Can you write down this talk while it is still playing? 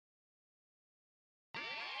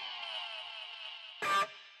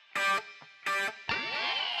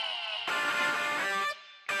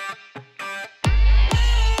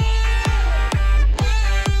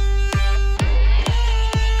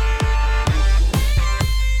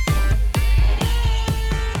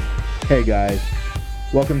Hey guys,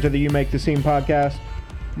 welcome to the You Make the Scene podcast.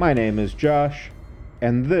 My name is Josh,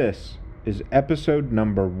 and this is episode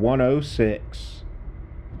number 106.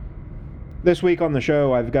 This week on the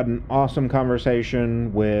show, I've got an awesome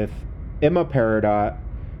conversation with Emma Peridot,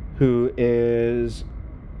 who is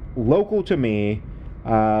local to me.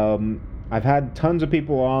 I've had tons of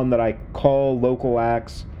people on that I call local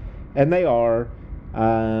acts, and they are.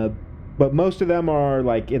 But most of them are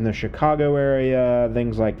like in the Chicago area,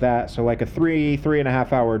 things like that. So like a three and a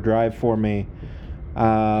half hour drive for me.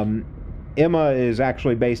 Emma is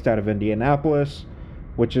actually based out of Indianapolis,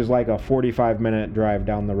 which is like a 45-minute drive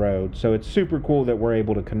down the road. So it's super cool that we're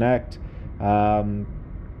able to connect and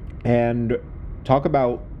talk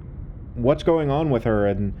about what's going on with her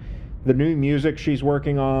and the new music she's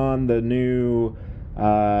working on, the new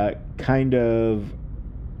kind of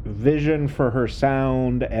vision for her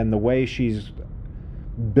sound and the way she's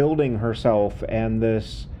building herself and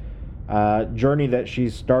this journey that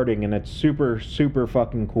she's starting, and it's super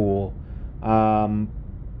fucking cool.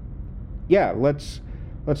 Let's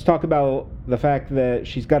talk about the fact that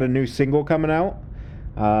she's got a new single coming out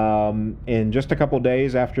in just a couple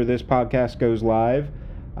days after this podcast goes live.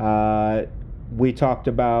 We talked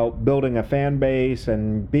about building a fan base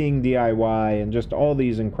and being DIY and just all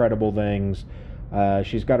these incredible things.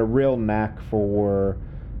 She's got a real knack for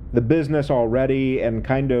the business already and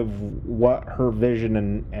kind of what her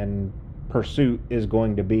vision and pursuit is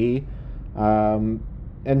going to be. And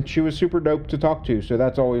she was super dope to talk to, so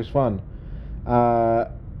that's always fun. I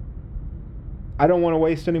don't want to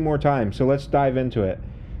waste any more time, so let's dive into it.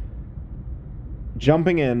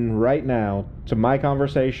 Jumping in right now to my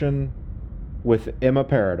conversation with Emma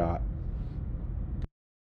Peridot.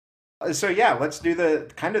 So yeah, let's do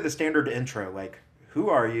the kind of the standard intro. Like, who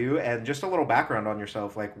are you, and just a little background on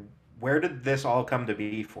yourself. Like, where did this all come to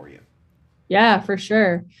be for you? Yeah, for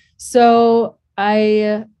sure. So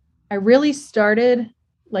I really started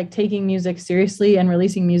like taking music seriously and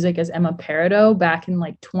releasing music as Emma Peridot back in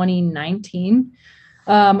like 2019.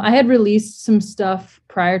 I had released some stuff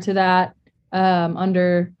prior to that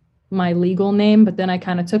under my legal name, but then I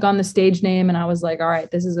kind of took on the stage name and I was like, all right,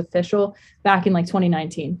 this is official back in like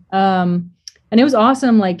 2019. And it was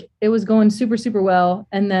awesome. Like it was going super well.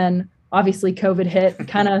 And then obviously COVID hit,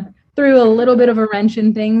 kind of threw a little bit of a wrench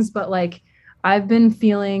in things, but like I've been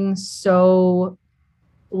feeling so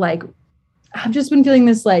like, I've just been feeling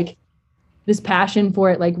this passion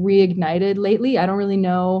for it, like reignited lately. I don't really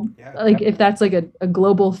know if that's like a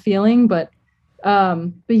global feeling, but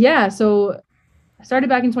yeah, so I started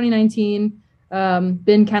back in 2019,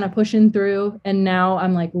 been kind of pushing through, and now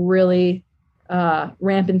I'm like really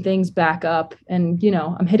ramping things back up. And,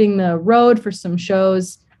 I'm hitting the road for some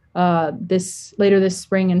shows later this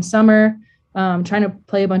spring and summer, trying to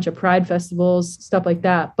play a bunch of Pride festivals, stuff like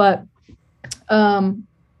that. But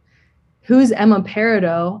who's Emma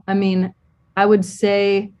Peridot? I mean, I would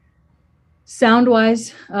say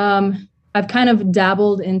sound-wise, I've kind of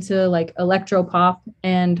dabbled into like electro pop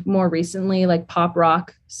and more recently like pop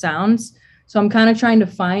rock sounds. So I'm kind of trying to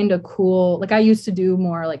find a cool, like I used to do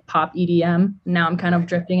more like pop EDM. Now I'm kind of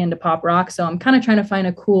drifting into pop rock. So I'm kind of trying to find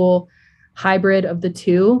a cool hybrid of the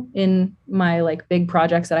two in my like big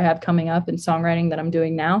projects that I have coming up and songwriting that I'm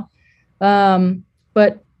doing now.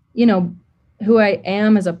 But who I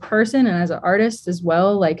am as a person and as an artist as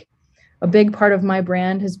well, like a big part of my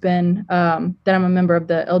brand has been that I'm a member of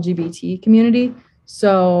the LGBT community.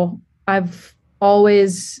 So I've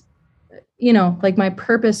always, like my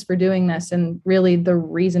purpose for doing this and really the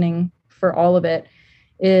reasoning for all of it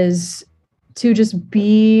is to just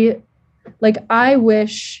be like, I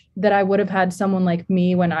wish that I would have had someone like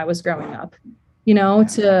me when I was growing up,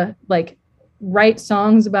 to like write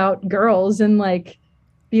songs about girls and like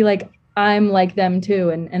be like, I'm like them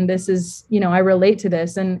too. And this is, I relate to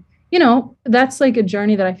this. And that's like a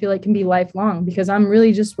journey that I feel like can be lifelong, because I'm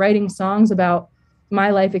really just writing songs about my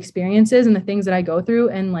life experiences and the things that I go through,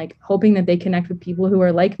 and like hoping that they connect with people who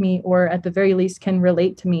are like me, or at the very least can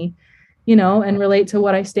relate to me, and relate to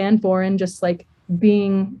what I stand for, and just like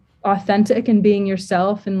being authentic and being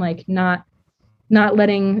yourself, and like not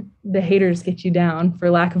letting the haters get you down, for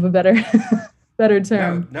lack of a better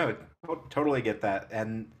term. No, totally get that.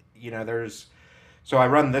 And so I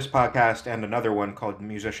run this podcast and another one called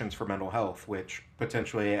Musicians for Mental Health, which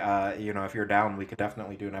potentially, if you're down, we could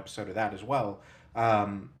definitely do an episode of that as well.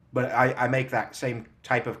 But I make that same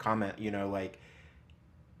type of comment, like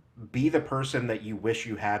be the person that you wish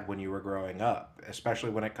you had when you were growing up,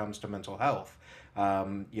 especially when it comes to mental health,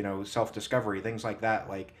 self-discovery, things like that.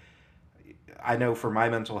 Like I know for my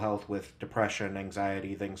mental health with depression,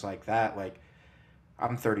 anxiety, things like that, like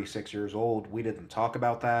I'm 36 years old. We didn't talk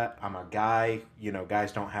about that. I'm a guy. You know,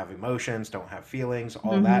 guys don't have emotions, don't have feelings,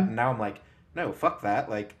 all that. Hmm. And now I'm like, no, fuck that.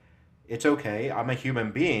 Like, it's okay. I'm a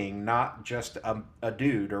human being, not just a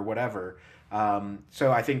dude or whatever.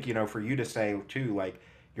 So I think, for you to say too, like,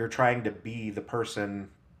 you're trying to be the person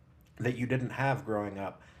that you didn't have growing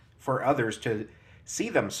up for others to see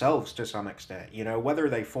themselves to some extent, whether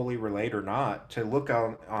they fully relate or not, to look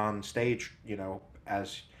on stage,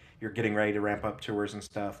 as you're getting ready to ramp up tours and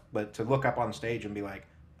stuff, but to look up on stage and be like,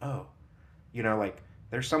 oh, like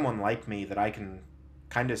there's someone like me that I can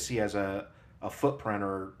kind of see as a footprint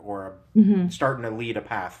or Hmm. starting to lead a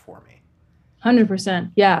path for me.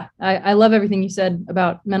 100%. Yeah. I love everything you said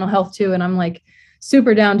about mental health too. And I'm like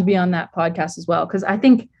super down to be on that podcast as well. Cause I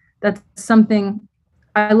think that's something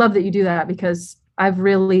I love that you do that because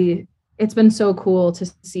it's been so cool to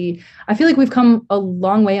see. I feel like we've come a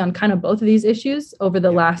long way on kind of both of these issues over the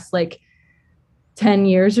Yep. last like 10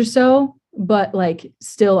 years or so, but like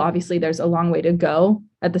still obviously there's a long way to go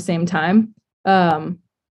at the same time. Um,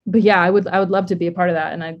 but yeah, I would love to be a part of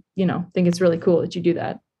that. And I, think it's really cool that you do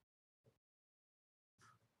that.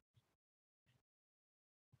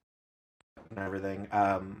 And everything.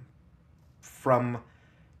 From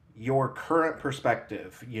your current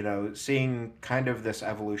perspective, seeing kind of this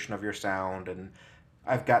evolution of your sound, and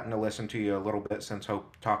I've gotten to listen to you a little bit since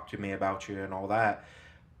Hope talked to me about you and all that.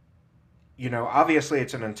 Obviously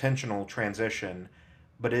it's an intentional transition,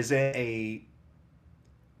 but is it a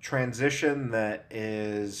transition that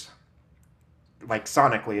is like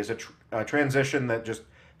sonically, is it a transition that just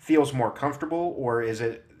feels more comfortable, or is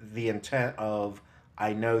it the intent of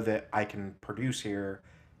I know that I can produce here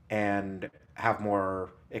and have more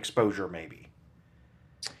exposure maybe?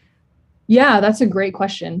 Yeah, that's a great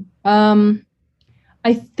question.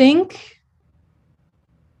 I think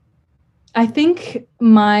I think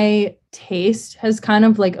my taste has kind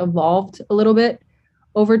of like evolved a little bit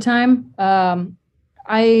over time.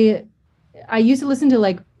 I I used to listen to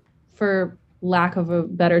like, for lack of a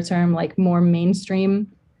better term, like more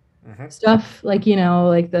mainstream Mm-hmm. stuff, like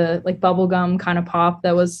like the like bubblegum kind of pop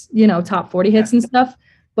that was top 40 Yeah. hits and stuff.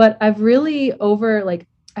 But I've really over like,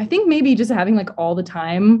 I think maybe just having like all the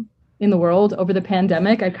time in the world over the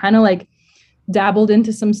pandemic, I kind of like dabbled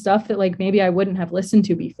into some stuff that like maybe I wouldn't have listened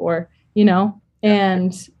to before, Yeah.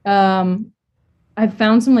 and I've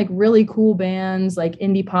found some like really cool bands, like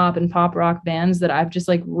indie pop and pop rock bands that I've just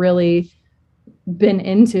like really been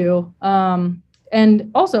into.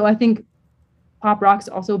 And also, I think pop rock's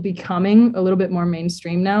also becoming a little bit more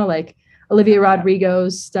mainstream now. Like Yeah. Olivia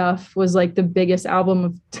Rodrigo's stuff was like the biggest album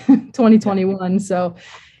of Yeah. 2021. So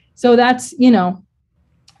that's,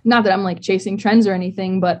 not that I'm like chasing trends or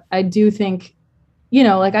anything, but I do think,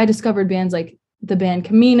 like I discovered bands like the band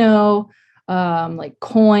Camino, like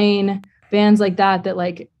Coin, bands like that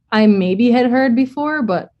like I maybe had heard before,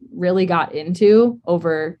 but really got into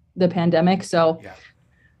over the pandemic. So, Yeah.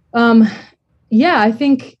 um, yeah, I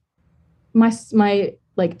think my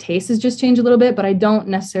like taste has just changed a little bit, but I don't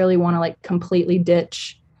necessarily want to like completely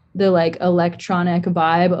ditch the like electronic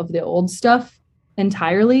vibe of the old stuff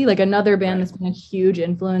entirely. Like another band Right. that's been a huge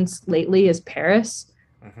influence lately is Paris.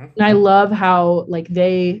 Mm-hmm. And I love how like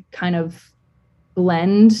they kind of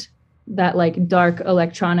blend that like dark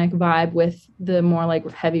electronic vibe with the more like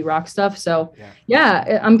heavy rock stuff. So Yeah.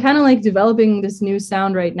 yeah, I'm kind of like developing this new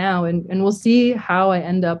sound right now, and we'll see how I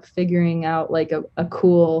end up figuring out like a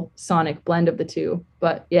cool sonic blend of the two.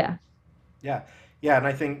 But yeah. Yeah. Yeah. And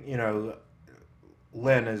I think,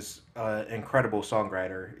 Lynn is an incredible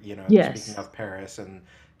songwriter, speaking Yes. of Paris, and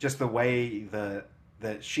just the way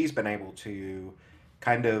that she's been able to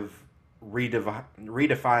kind of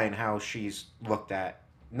redefine how she's looked at,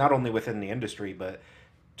 not only within the industry, but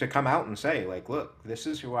to come out and say, like, look, this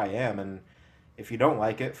is who I am. And if you don't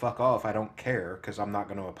like it, fuck off. I don't care because I'm not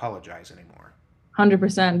going to apologize anymore.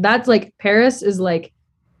 100%. That's like Paris is like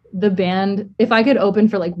the band. If I could open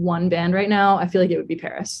for like one band right now, I feel like it would be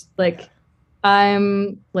Paris. Yeah. Like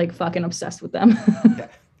I'm like fucking obsessed with them. Yeah,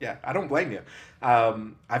 yeah, I don't blame you.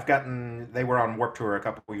 They were on Warp Tour a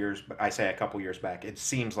couple years, I say a couple years back. It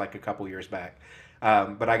seems like a couple years back.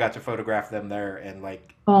 But I got to photograph them there, and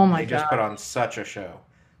like Oh my they just put god. on such a show,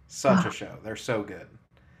 such a show. They're so good.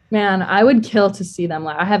 Man, I would kill to see them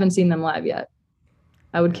live. I haven't seen them live yet.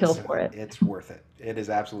 I would kill It's for it. it's worth it. It is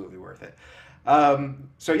absolutely worth it.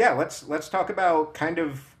 So yeah, let's talk about kind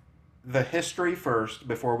of the history first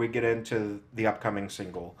before we get into the upcoming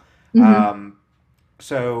single. Mm-hmm. Um,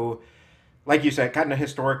 so like you said, kind of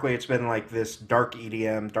historically, it's been like this dark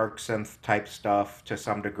EDM, dark synth type stuff to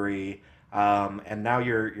some degree, and now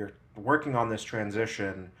you're working on this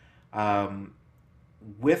transition um,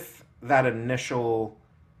 with that initial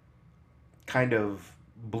kind of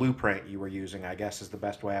blueprint you were using, I guess is the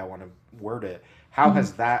best way I want to word it. How Mhm.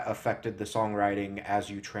 has that affected the songwriting as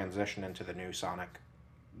you transition into the new sonic,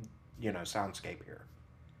 soundscape here?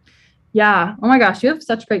 Yeah. Oh my gosh, you have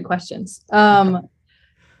such great questions.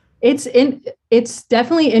 It's in it's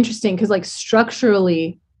definitely interesting because like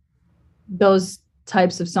structurally those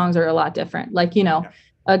types of songs are a lot different. Like, Yeah.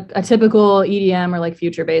 a typical EDM or like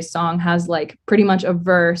future based song has like pretty much a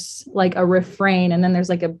verse, like a refrain, and then there's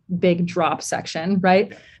like a big drop section,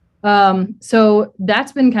 right? Yeah. So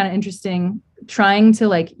that's been kind of interesting trying to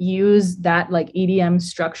like use that like EDM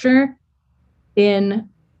structure in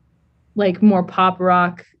like more pop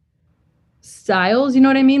rock styles, you know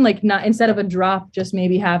what I mean? Like not instead of a drop, just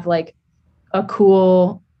maybe have like a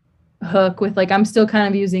cool hook with like I'm still kind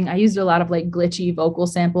of I used a lot of like glitchy vocal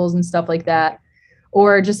samples and stuff like that,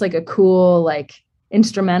 or just like a cool like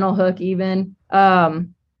instrumental hook even. So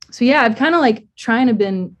yeah, I've kind of like trying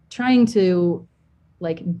to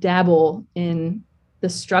like dabble in the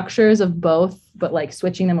structures of both, but like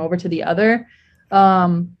switching them over to the other.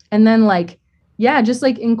 And then like, yeah, just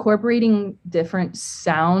like incorporating different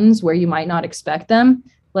sounds where you might not expect them.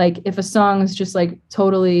 Like if a song is just like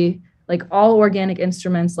totally like all organic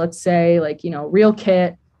instruments, let's say like, real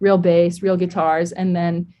kit, real bass, real guitars, and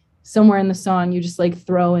then somewhere in the song you just like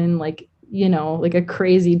throw in like, like a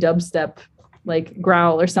crazy dubstep like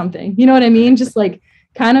growl or something. You know what I mean? Just like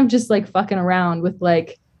kind of just like fucking around with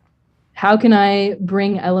like how can I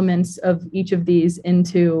bring elements of each of these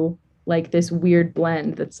into like this weird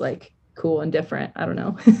blend that's like cool and different. I don't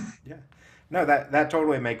know. Yeah. No, that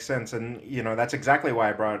totally makes sense, and that's exactly why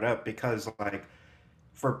I brought it up because like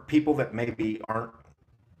for people that maybe aren't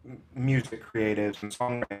music creatives and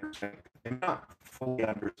songwriters, like, they not fully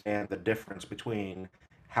understand the difference between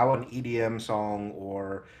how an EDM song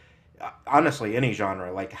or honestly any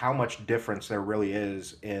genre, like how much difference there really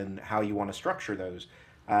is in how you want to structure those.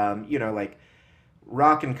 Like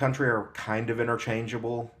rock and country are kind of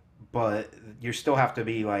interchangeable, but you still have to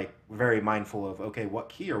be like very mindful of okay, what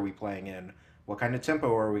key are we playing in? What kind of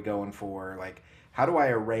tempo are we going for? Like, how do I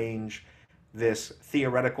arrange this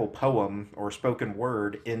theoretical poem or spoken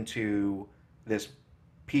word into this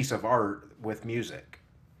piece of art with music?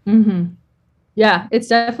 Mm-hmm. Yeah, it's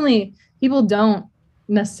definitely people don't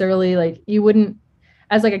necessarily like you wouldn't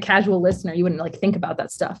as like a casual listener, you wouldn't like think about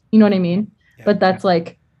that stuff. You know what I mean? Yeah, But that's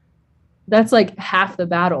like half the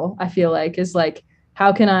battle, I feel like, is like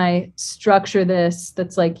how can I structure this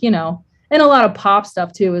that's like, and a lot of pop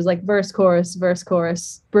stuff too is like verse, chorus,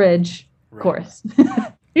 bridge, right. chorus.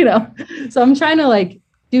 you Yeah, know. So I'm trying to like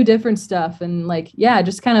do different stuff and like yeah,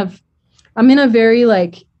 just kind of I'm in a very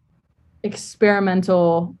like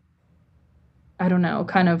experimental, I don't know,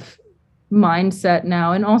 kind of mindset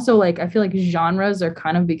now. And also like I feel like genres are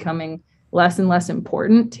kind of becoming less and less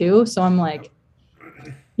important too. So I'm yep. like,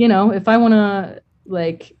 if I want to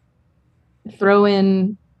like throw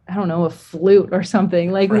in, I don't know, a flute or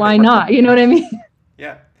something, like why Right. not? You know what I mean?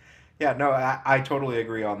 Yeah. Yeah, no, I totally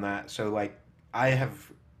agree on that. So like I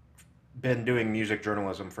have been doing music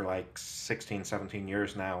journalism for like 16, 17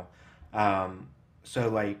 years now. Um, so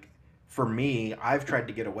like for me, I've tried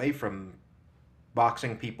to get away from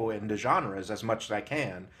boxing people into genres as much as I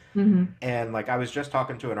can. Mm-hmm. And like I was just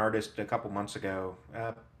talking to an artist a couple months ago,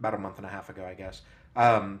 about a month and a half ago, I guess.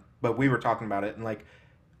 But we were talking about it, and like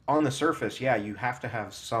on the surface, yeah, you have to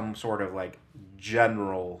have some sort of like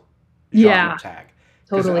general genre Yeah, tag,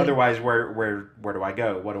 because totally. otherwise, where do I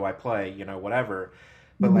go? What do I play? Whatever.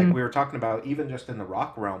 But like Mm-hmm. we were talking about, even just in the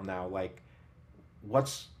rock realm now, like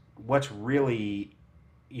what's what's really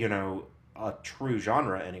a true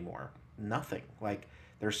genre anymore? Nothing. Like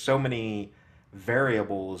there's so many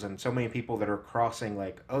variables and so many people that are crossing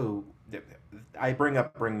like I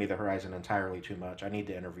bring me the horizon entirely too much. I need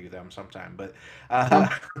to interview them sometime, but Oh, uh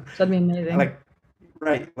that'd be amazing. like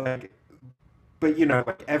right, like but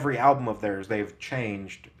like every album of theirs, they've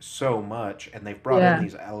changed so much and they've brought in Yeah.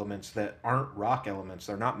 these elements that aren't rock elements,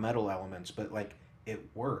 they're not metal elements, but like it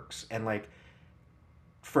works. And like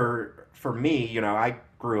for me, I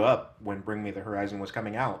grew up when Bring Me the Horizon was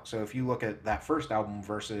coming out. So if you look at that first album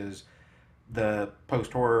versus the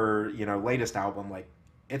post horror, latest album, like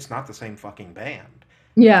it's not the same fucking band.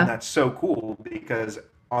 And Yeah. that's so cool because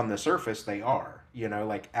on the surface they are,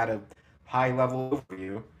 like at a high level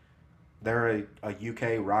overview, they're a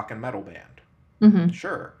UK rock and metal band. Mm-hmm.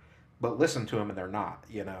 Sure. But listen to them and they're not.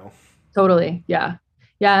 Totally. Yeah.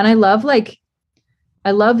 Yeah. And I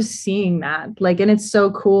love seeing that. Like, and it's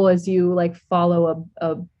so cool as you like follow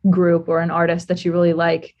a group or an artist that you really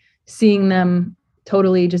like, seeing them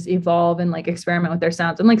totally just evolve and like experiment with their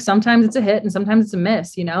sounds. And like sometimes it's a hit and sometimes it's a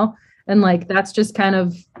miss. And like that's just kind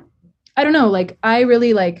of, I don't know, like I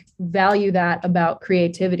really like value that about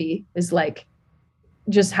creativity, is like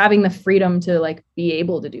just having the freedom to like be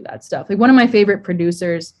able to do that stuff. Like one of my favorite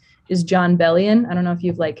producers is John Bellion. I don't know if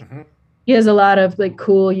you've like, Mm-hmm. he has a lot of like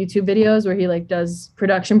cool YouTube videos where he like does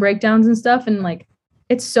production breakdowns and stuff. And like,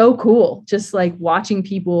 it's so cool just like watching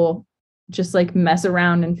people just like mess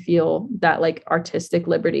around and feel that like artistic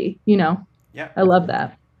liberty, you know? Yeah. I love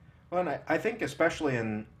that. Well, and I think especially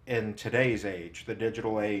in today's age, the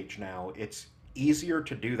digital age now, it's easier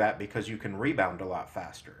to do that because you can rebound a lot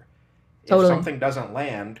faster. If Totally. something doesn't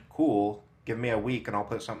land, cool, give me a week and I'll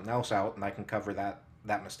put something else out and I can cover that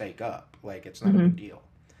mistake up. Like it's not a big Mm-hmm. deal.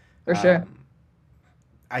 For sure. Um,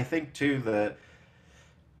 I think too that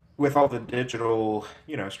with all the digital,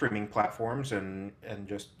 streaming platforms and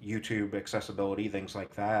just YouTube accessibility, things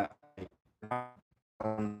like that,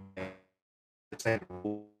 the same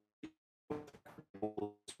rules.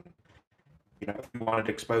 If you wanted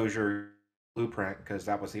exposure blueprint because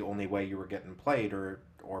that was the only way you were getting played or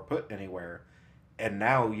put anywhere, and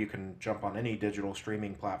now you can jump on any digital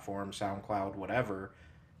streaming platform, SoundCloud, whatever,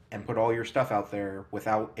 and put all your stuff out there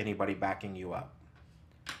without anybody backing you up.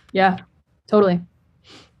 Yeah, totally.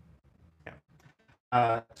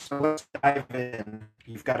 Yeah. So let's dive in.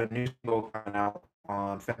 You've got a new single coming out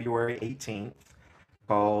on February 18th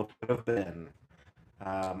called Could Have Been.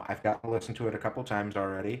 I've gotten to listen to it a couple times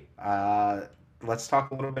already. Let's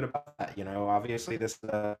talk a little bit about that. Obviously, this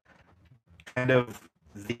is kind of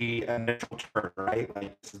the initial turn, right?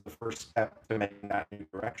 Like, this is the first step to making that new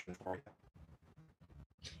direction for you.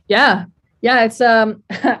 Yeah. Yeah, it's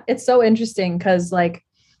it's so interesting because like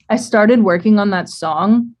I started working on that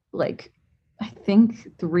song like I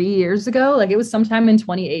think 3 years ago. Like it was sometime in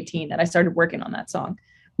 2018 that I started working on that song.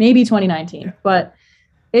 Maybe Yeah. 2019. But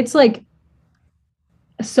it's like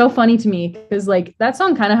so funny to me because like that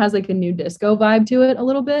song kind of has like a new disco vibe to it a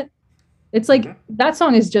little bit. It's like Mm-hmm. that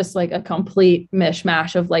song is just like a complete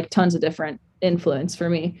mishmash of like tons of different influence for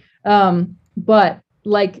me. But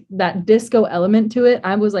like that disco element to it,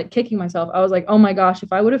 I was like kicking myself. I was like, oh my gosh,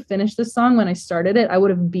 if I would have finished this song when I started it, I would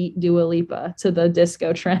have beat Dua Lipa to the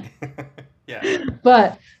disco trend. Yeah.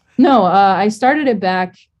 But no, I started it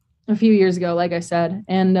back a few years ago, like I said,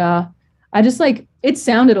 and I just like it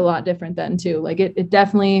sounded a lot different then too. Like it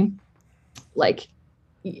definitely like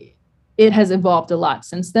it has evolved a lot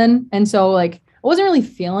since then. And so like I wasn't really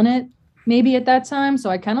feeling it maybe at that time. So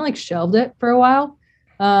I kind of like shelved it for a while.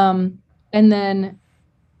 And then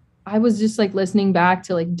I was just like listening back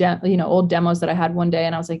to like old demos that I had one day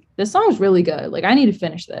and I was like, this song's really good. Like I need to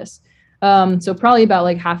finish this. So probably about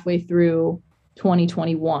like halfway through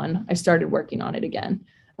 2021, I started working on it again.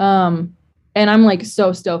 And I'm like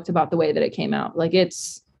so stoked about the way that it came out. Like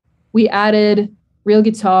we added real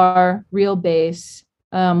guitar, real bass.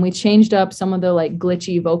 We changed up some of the like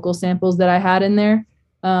glitchy vocal samples that I had in there.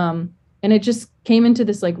 And it just came into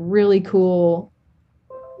this really cool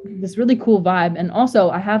vibe. And also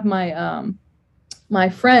I have my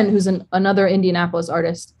friend who's another Indianapolis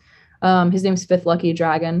artist. His name's Fifth Lucky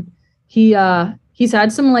Dragon. He's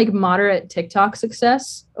had some like moderate TikTok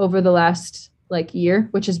success over the last like year,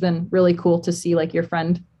 which has been really cool to see like your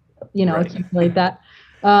friend, Right. accumulate that.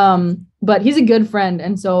 But he's a good friend.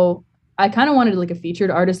 And so I kind of wanted like a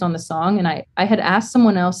featured artist on the song. And I had asked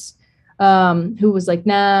someone else who was like,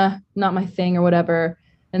 nah, not my thing or whatever.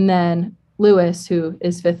 And then Lewis, who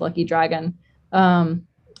is Fifth Lucky Dragon, I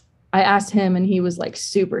asked him and he was like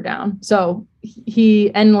super down. So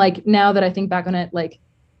and like now that I think back on it, like,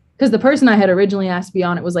 because the person I had originally asked to be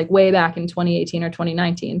on it was like way back in 2018 or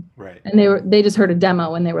 2019. Right. And they just heard a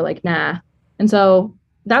demo and they were like, nah. And so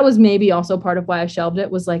that was maybe also part of why I shelved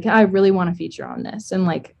it, was like, I really want to feature on this. And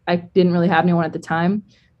like, I didn't really have anyone at the time,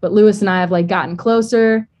 but Lewis and I have like gotten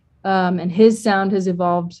closer. And his sound has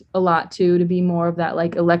evolved a lot too, to be more of that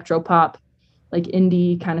like electro pop, like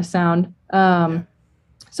indie kind of sound. Yeah.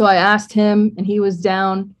 So I asked him and he was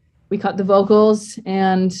down. We cut the vocals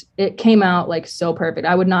and it came out like so perfect.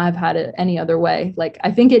 I would not have had it any other way. Like,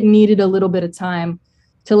 I think it needed a little bit of time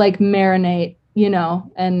to like marinate,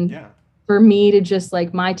 and Yeah. for me to just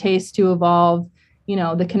like my taste to evolve,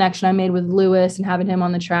 the connection I made with Lewis and having him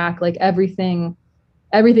on the track, like everything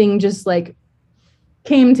just like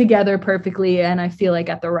came together perfectly. And I feel like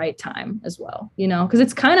at the right time as well, because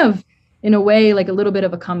it's kind of in a way like a little bit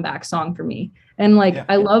of a comeback song for me. And like, Yeah.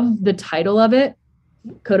 I love the title of it,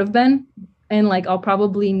 Could Have Been. And like, I'll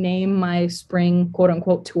probably name my spring quote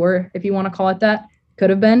unquote tour, if you want to call it that, Could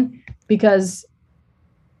Have Been, because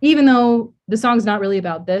even though the song's not really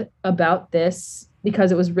about this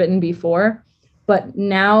because it was written before, but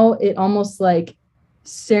now it almost like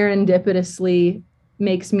serendipitously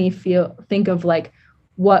makes me think of like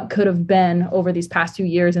what could have been over these past 2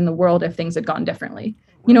 years in the world if things had gone differently.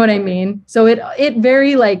 You know Right. what I mean? So it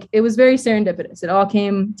very like it was very serendipitous. It all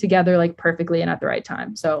came together like perfectly and at the right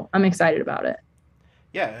time. So I'm excited about it.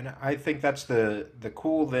 Yeah, and I think that's the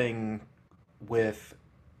cool thing with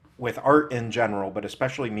art in general, but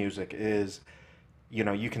especially music, is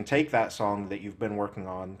you can take that song that you've been working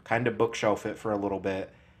on, kind of bookshelf it for a little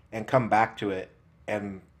bit, and come back to it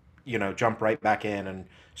and jump right back in and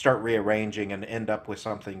start rearranging and end up with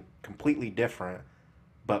something completely different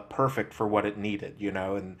but perfect for what it needed,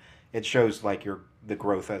 and it shows like your the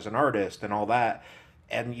growth as an artist and all that.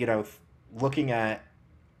 And looking at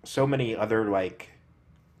so many other like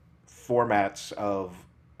formats of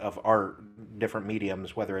art, different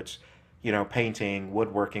mediums, whether it's painting,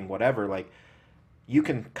 woodworking, whatever, like you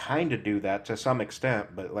can kind of do that to some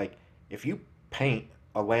extent, but like if you paint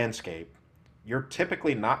a landscape, you're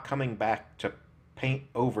typically not coming back to paint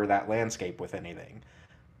over that landscape with anything.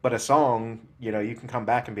 But a song, you can come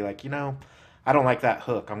back and be like, I don't like that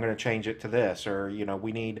hook. I'm going to change it to this, or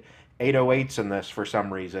we need 808s in this for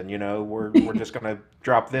some reason. We're just going to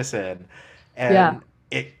drop this in, Yeah.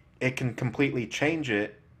 and it can completely change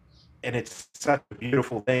it, and it's such a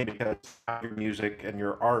beautiful thing because how your music and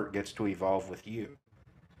your art gets to evolve with you.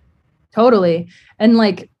 Totally. And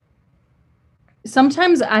like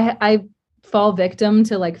sometimes I fall victim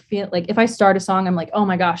to like feel like if I start a song, I'm like, oh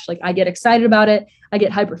my gosh, like I get excited about it, I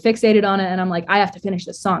get hyper fixated on it, and I'm like, I have to finish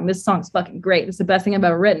this song. This song's fucking great. It's the best thing I've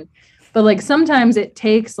ever written. But like sometimes it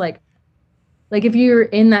takes like if you're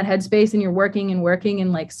in that headspace and you're working and working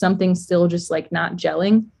and like something's still just like not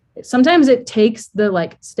gelling, sometimes it takes the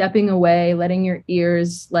like stepping away, letting your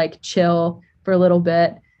ears like chill for a little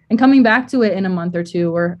bit and coming back to it in a month or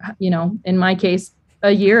two, or in my case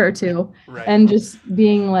a year or two, Right. and just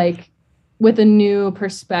being like with a new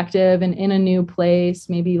perspective and in a new place,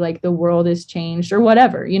 maybe like the world has changed or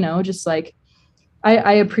whatever, just like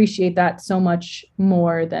I appreciate that so much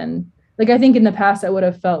more than like I think in the past I would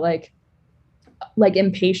have felt like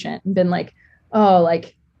impatient and been like, oh,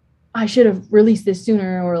 like I should have released this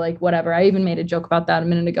sooner or like whatever. I even made a joke about that a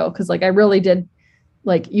minute ago because like I really did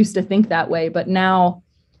like used to think that way, but now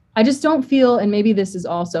I just don't feel, and maybe this is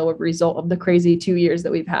also a result of the crazy 2 years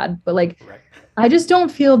that we've had, but like Right. I just don't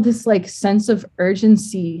feel this like sense of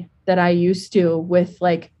urgency that I used to with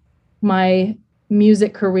like my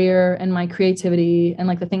music career and my creativity and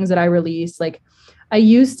like the things that I release. Like I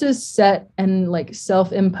used to set and like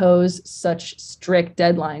self-impose such strict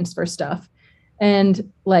deadlines for stuff.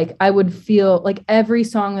 And like I would feel like every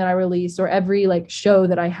song that I released or every like show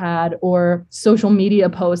that I had or social media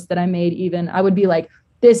post that I made, even I would be like,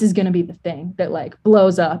 this is going to be the thing that like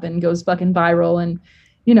blows up and goes fucking viral. And,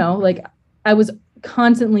 like I was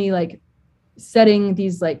constantly like setting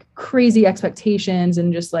these like crazy expectations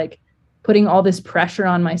and just like putting all this pressure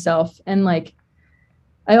on myself. And like,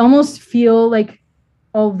 I almost feel like,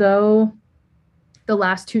 although the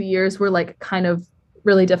last 2 years were like kind of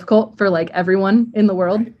really difficult for like everyone in the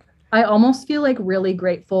world, Right. I almost feel like really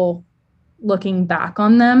grateful looking back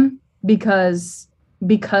on them because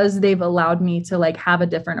they've allowed me to like have a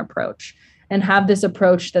different approach and have this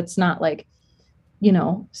approach that's not like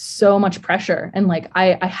so much pressure and like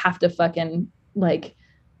I have to fucking like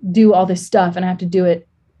do all this stuff and I have to do it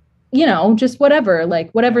just whatever,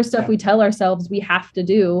 like whatever Yeah. stuff Yeah. we tell ourselves we have to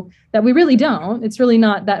do that we really don't. It's really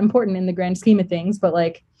not that important in the grand scheme of things, but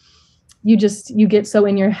like you get so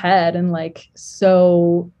in your head and like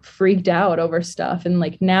so freaked out over stuff. And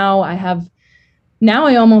like now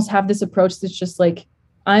I almost have this approach that's just like,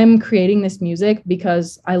 I'm creating this music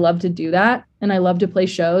because I love to do that. And I love to play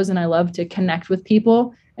shows and I love to connect with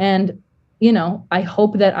people. And, I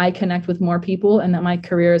hope that I connect with more people and that my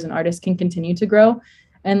career as an artist can continue to grow.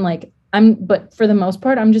 And like, but for the most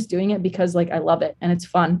part, I'm just doing it because like I love it and it's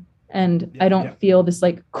fun. And Yeah. I don't Yeah. feel this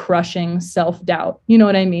like crushing self doubt. You know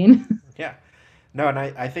what I mean? Yeah. No, and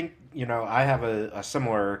I think, I have a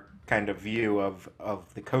similar kind of view of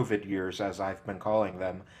the COVID years, as I've been calling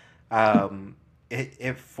them.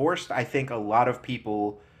 It forced, I think, a lot of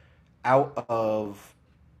people out of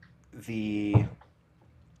the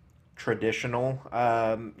traditional,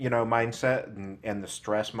 mindset and the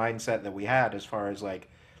stress mindset that we had as far as like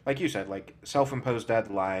you said, like self-imposed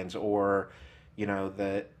deadlines or,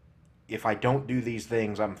 that if I don't do these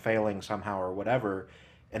things, I'm failing somehow or whatever.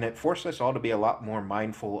 And it forced us all to be a lot more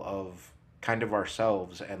mindful of kind of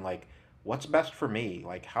ourselves and like, what's best for me?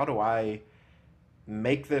 Like, how do I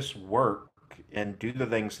make this work and do the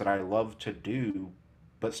things that I love to do,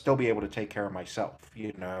 but still be able to take care of myself?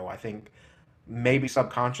 I think maybe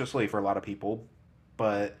subconsciously for a lot of people,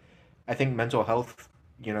 but I think mental health,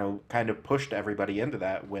 kind of pushed everybody into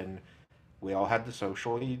that when we all had to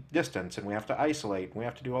socially distance and we have to isolate and we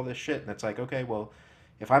have to do all this shit. And it's like, okay, well,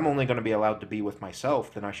 if I'm only going to be allowed to be with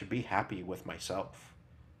myself, then I should be happy with myself.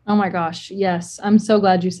 Oh my gosh. Yes. I'm so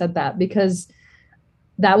glad you said that because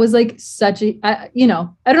that was like such a, I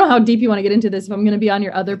don't know how deep you want to get into this if I'm going to be on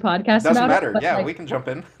your other podcast Doesn't about it, matter. but Yeah, like we can jump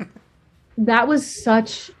in. that was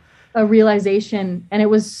such a realization and it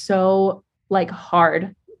was so like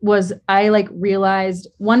hard was I like realized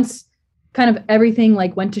once kind of everything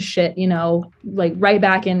like went to shit, like right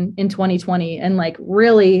back in 2020 and like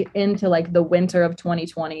really into like the winter of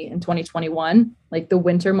 2020 and 2021, like the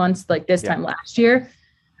winter months, like this Yeah. time last year,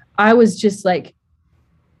 I was just like,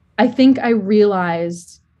 I think I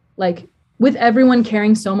realized like with everyone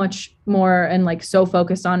caring so much more and like so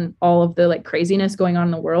focused on all of the like craziness going on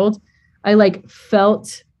in the world, I like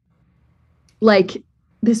felt like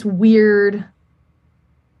this weird,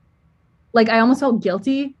 like I almost felt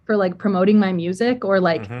guilty for like promoting my music or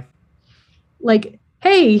Hmm. like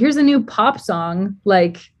hey, here's a new pop song,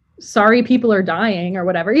 like sorry people are dying or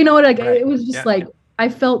whatever. You know what? Like Right. it was just Yeah. like I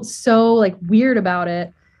felt so like weird about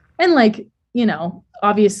it. And like,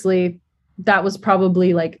 obviously that was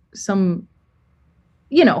probably like some,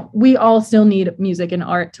 we all still need music and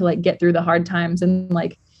art to like get through the hard times and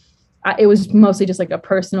like it was mostly just like a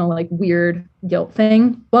personal like weird guilt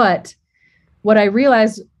thing. But what I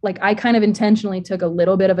realized, like I kind of intentionally took a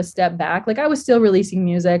little bit of a step back. Like I was still releasing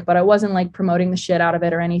music, but I wasn't like promoting the shit out of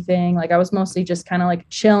it or anything. Like I was mostly just kind of like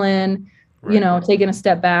chilling, Right. taking a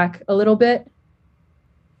step back a little bit.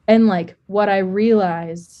 And like what I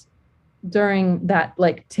realized during that,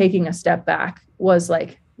 like taking a step back was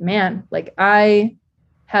like, man, like I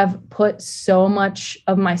have put so much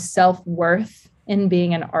of my self-worth in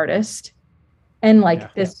being an artist and Yeah.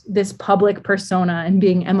 like this public persona and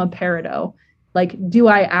being Emma Peridot, like am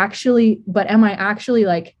I actually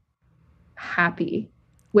like happy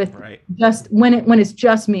with Right. just when it's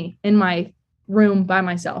just me in my room by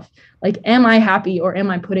myself? Like am I happy or am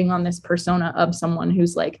I putting on this persona of someone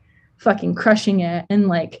who's like fucking crushing it and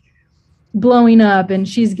like blowing up and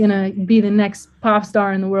she's gonna be the next pop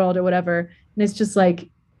star in the world or whatever? And it's just like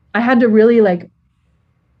I had to really like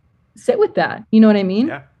sit with that. You know what I mean?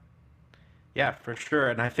 Yeah. Yeah, for sure.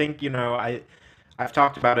 And I think, I've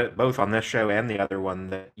talked about it both on this show and the other one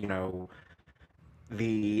that,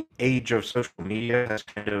 the age of social media has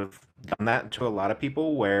kind of done that to a lot of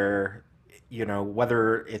people where,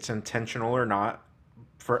 whether it's intentional or not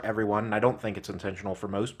for everyone, and I don't think it's intentional for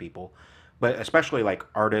most people, but especially like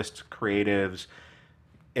artists, creatives,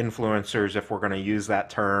 influencers, if we're going to use that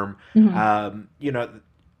term, Mm-hmm. um, you know,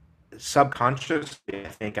 subconsciously, I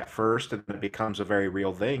think at first, and it becomes a very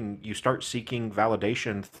real thing, you start seeking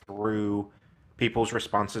validation through people's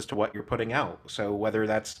responses to what you're putting out. So whether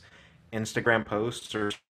that's Instagram posts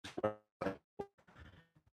or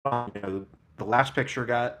the last picture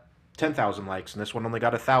got 10,000 likes and this one only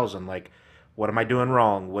got 1,000. Like, what am I doing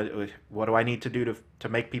wrong? What do I need to do to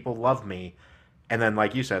make people love me? And then,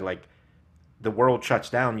 like you said, like the world shuts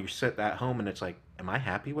down. You sit at home and it's like, am I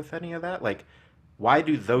happy with any of that? Like, why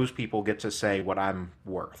do those people get to say what I'm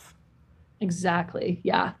worth? Exactly.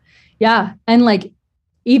 Yeah. Yeah. And like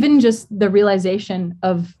even just the realization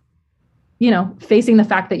of, facing the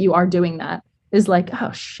fact that you are doing that is like,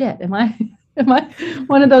 oh shit, am I am I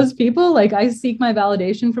one of those people? Like I seek my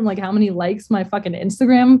validation from like how many likes my fucking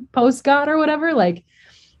Instagram post got or whatever. Like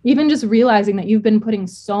even just realizing that you've been putting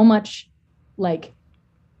like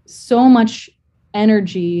so much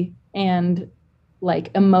energy and like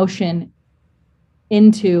emotion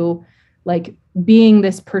into like being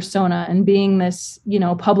this persona and being this,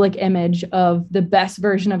 public image of the best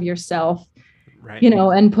version of yourself, Right.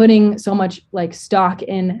 and putting so much like stock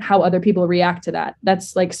in how other people react to that.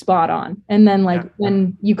 That's like spot on. And then like Yeah.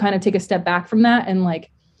 when you kind of take a step back from that and like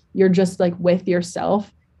you're just like with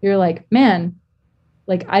yourself, you're like, man,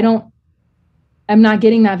 like I'm not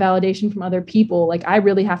getting that validation from other people. Like I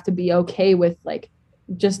really have to be okay with like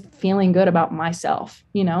just feeling good about myself,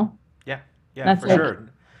 Yeah. Yeah, That's for like sure.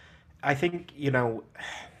 I think,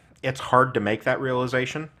 it's hard to make that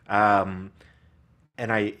realization.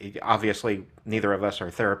 And I obviously neither of us are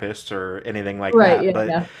therapists or anything like right. that, Yeah. but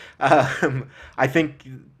Yeah. I think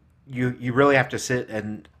you really have to sit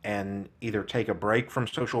and either take a break from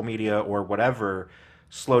social media or whatever,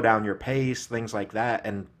 slow down your pace, things like that,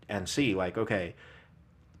 and see like, okay,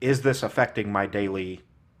 is this affecting my daily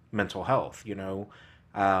mental health?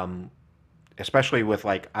 Um, Especially with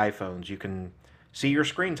like iPhones, you can see your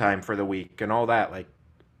screen time for the week and all that. Like,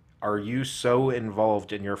 are you so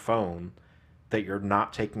involved in your phone that you're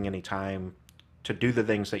not taking any time to do the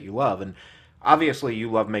things that you love? And obviously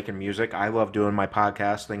you love making music. I love doing my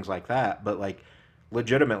podcast, things like that. But like,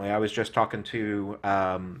 legitimately, I was just talking to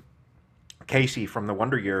Casey from the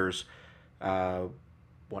Wonder Years. Uh,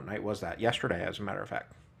 what night was that? Yesterday, as a matter of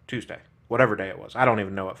fact, Tuesday, whatever day it was. I don't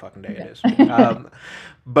even know what fucking day it is.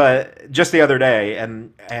 But just the other day,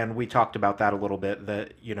 and we talked about that a little bit.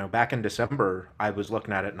 That back in December, I was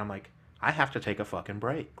looking at it and I'm like, I have to take a fucking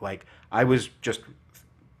break. Like I was just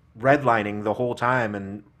redlining the whole time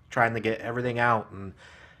and trying to get everything out, and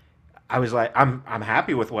I was like, I'm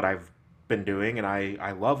happy with what I've been doing, and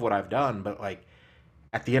I love what I've done, but like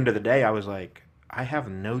at the end of the day, I was like, I have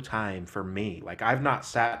no time for me. Like, I've not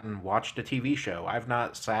sat and watched a TV show. I've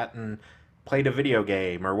not sat and played a video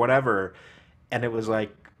game or whatever. And it was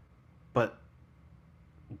like, but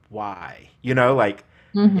why? Like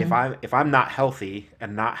Hmm. if I'm not healthy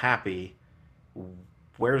and not happy,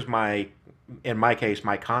 where's my in my case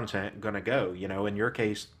my content gonna go? In your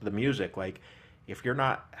case, the music. Like, if you're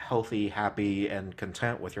not healthy, happy, and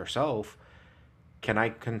content with yourself, can I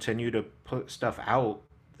continue to put stuff out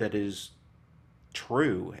that is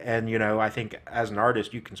true? And I think as an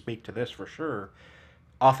artist, you can speak to this for sure.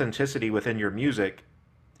 Authenticity within your music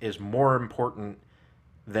is more important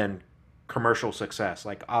than commercial success.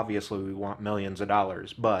 Like, obviously we want millions of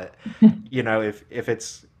dollars, but if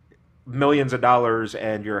it's millions of dollars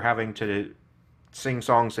and you're having to sing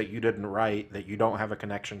songs that you didn't write, that you don't have a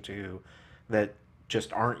connection to, that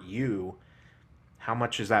just aren't you, how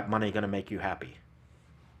much is that money going to make you happy?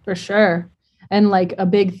 For sure. And like a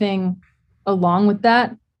big thing along with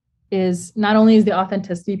that is not only is the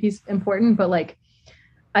authenticity piece important, but like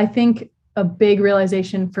I think a big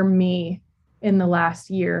realization for me in the last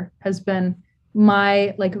year has been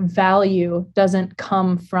my like value doesn't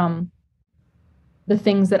come from the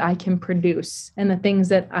things that I can produce and the things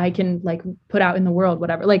that I can like put out in the world,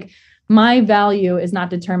 whatever. Like my value is not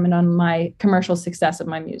determined on my commercial success of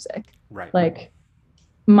my music. Right. Like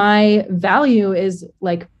my value is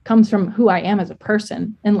like comes from who I am as a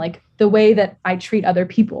person and like the way that I treat other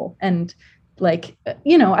people. And like,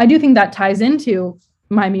 I do think that ties into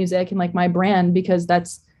my music and like my brand because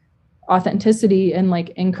that's authenticity and like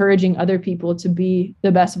encouraging other people to be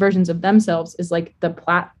the best versions of themselves is like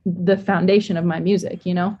the foundation of my music,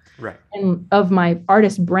 Right. and of my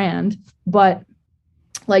artist brand. But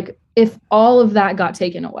like if all of that got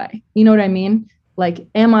taken away, you know what I mean? Like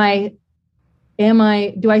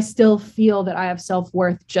do I still feel that I have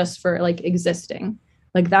self-worth just for like existing?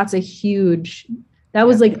 Like that was Yeah.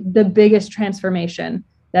 like the biggest transformation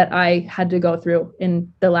that I had to go through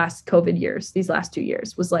in the last COVID years, these last 2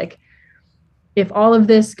 years was like, if all of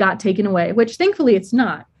this got taken away, which thankfully it's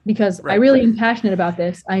not, because I Right. really am passionate about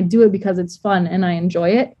this. I do it because it's fun and I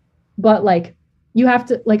enjoy it. But like, you have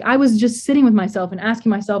to, like, I was just sitting with myself and asking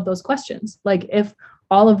myself those questions. Like, if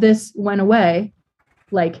all of this went away,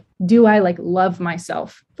 like, do I like love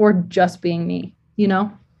myself for just being me,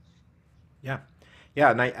 Yeah.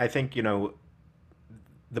 Yeah. And I think, the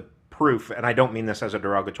proof, and I don't mean this as a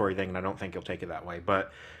derogatory thing, and I don't think you'll take it that way,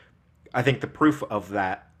 but I think the proof of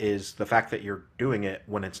that is the fact that you're doing it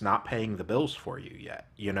when it's not paying the bills for you yet.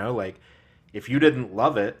 Like if you didn't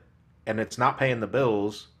love it and it's not paying the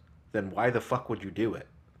bills, then why the fuck would you do it?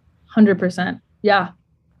 100%. Yeah.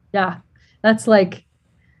 Yeah. That's like,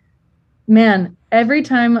 man, every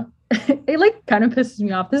time it like kind of pisses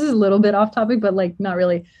me off. This is a little bit off topic, but like not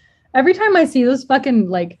really. Every time I see those fucking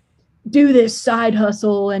like do this side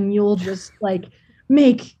hustle and you'll just like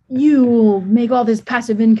make all this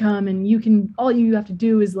passive income and all you have to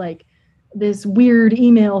do is like this weird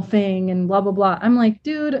email thing and blah blah blah. I'm like,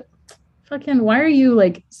 dude, fucking why are you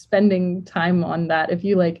like spending time on that if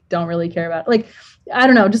you like don't really care about it? Like I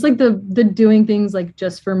don't know, just like the doing things like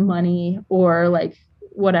just for money or like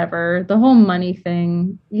whatever, the whole money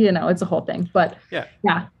thing, it's a whole thing. But Yeah.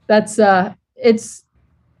 yeah, that's it's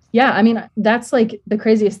yeah, I mean, that's like the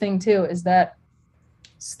craziest thing too is that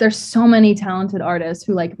there's so many talented artists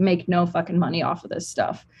who like make no fucking money off of this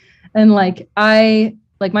stuff. And like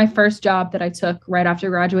my first job that I took right after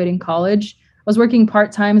graduating college, I was working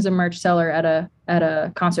part-time as a merch seller at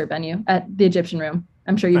a concert venue at the Egyptian Room.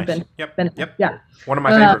 I'm sure you've Nice. Yep. been Yep. yeah. One of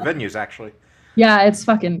my favorite venues, actually. Yeah,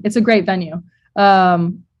 it's a great venue.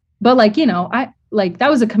 But like, I like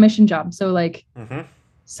that was a commission job. So like Mm-hmm.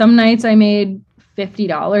 some nights I made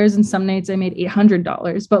 $50 and some nights I made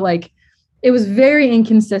 $800, but like it was very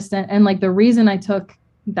inconsistent. And like the reason I took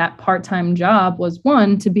that part-time job was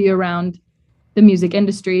one, to be around the music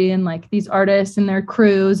industry and like these artists and their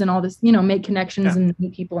crews and all this, make connections Yeah. and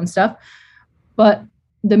meet people and stuff. But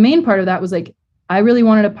the main part of that was like, I really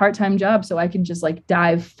wanted a part-time job so I could just like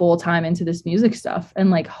dive full time into this music stuff and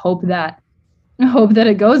like hope that hope that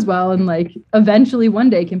it goes well and like eventually one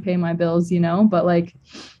day can pay my bills, but like,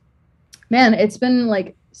 man, it's been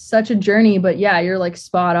like such a journey, but yeah, you're like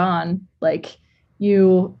spot on. Like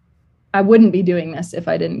I wouldn't be doing this if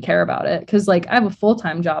I didn't care about it. Cause like I have a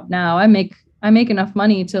full-time job now. I make enough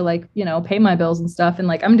money to like, pay my bills and stuff. And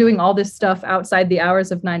like I'm doing all this stuff outside the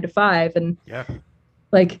hours of 9 to 5. And Yeah.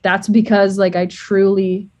 like that's because like I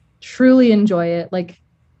truly, truly enjoy it. Like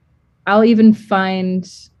I'll even find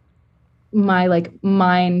my like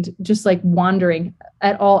mind just like wandering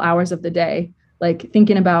at all hours of the day, like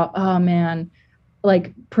thinking about, oh man,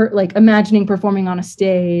 like imagining performing on a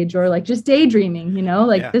stage or like just daydreaming,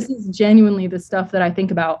 like Yeah. this is genuinely the stuff that I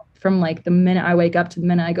think about from like the minute I wake up to the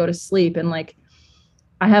minute I go to sleep. And like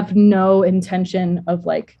I have no intention of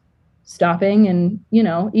like stopping. And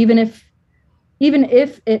even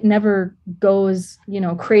if it never goes,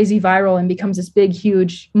 crazy viral and becomes this big,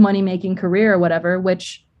 huge money making career or whatever,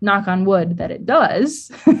 which knock on wood that it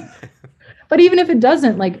does. But even if it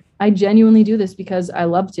doesn't, like I genuinely do this because I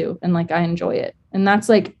love to and like I enjoy it. And that's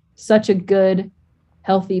like such a good,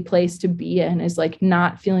 healthy place to be in, is like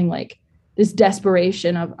not feeling like this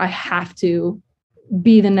desperation of I have to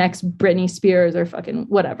be the next Britney Spears or fucking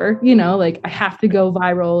whatever, like I have to go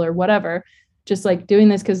viral or whatever. Just like doing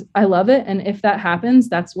this because I love it. And if that happens,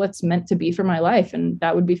 that's what's meant to be for my life. And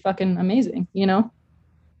that would be fucking amazing.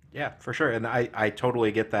 Yeah, for sure. And I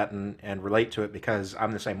totally get that and relate to it because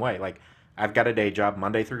I'm the same way. Like, I've got a day job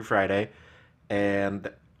Monday through Friday, and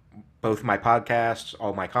both my podcasts,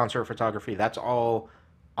 all my concert photography, that's all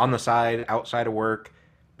on the side outside of work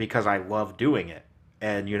because I love doing it.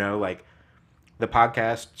 And, like the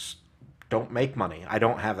podcasts don't make money. I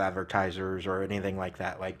don't have advertisers or anything like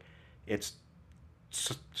that. Like, it's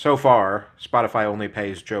so far, Spotify only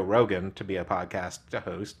pays Joe Rogan to be a podcast to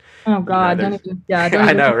host. Oh God, don't There's, even, yeah, don't I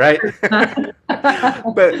even. know, right?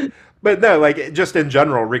 but no, like just in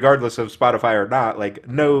general, regardless of Spotify or not, like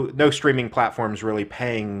no streaming platforms really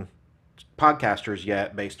paying podcasters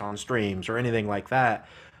yet based on streams or anything like that.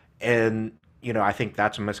 And I think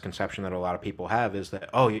that's a misconception that a lot of people have, is that,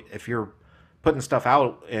 oh, if you're putting stuff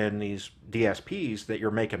out in these DSPs that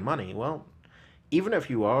you're making money. Well, even if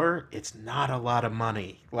you are, it's not a lot of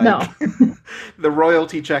money. Like No. the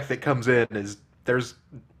royalty check that comes in there's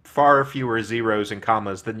far fewer zeros and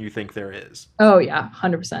commas than you think there is. Oh yeah,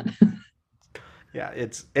 100%. Yeah,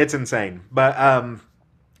 it's insane. But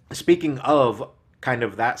speaking of kind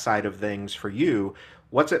of that side of things for you,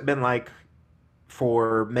 what's it been like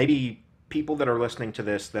for maybe people that are listening to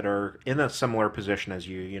this that are in a similar position as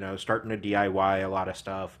you, starting to DIY a lot of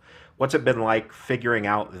stuff? What's it been like figuring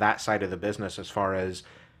out that side of the business as far as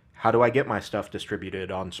how do I get my stuff distributed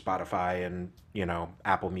on Spotify and,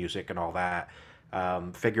 Apple Music and all that?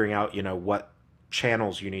 Figuring out, what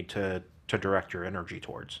channels you need to direct your energy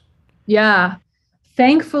towards. Yeah.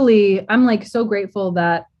 Thankfully, I'm like so grateful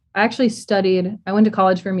that I went to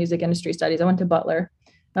college for music industry studies. I went to Butler,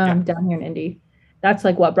 Yeah. down here in Indy. That's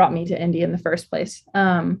like what brought me to Indy in the first place,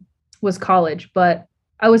 was college. But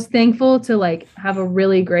I was thankful to like have a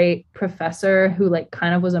really great professor who like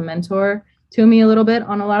kind of was a mentor to me a little bit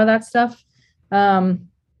on a lot of that stuff.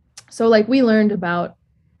 So like we learned about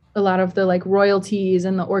a lot of the like royalties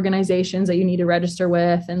and the organizations that you need to register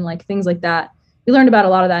with and like things like that. We learned about a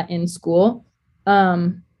lot of that in school.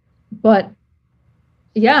 But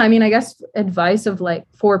yeah, I mean, I guess advice of like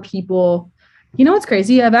for people, what's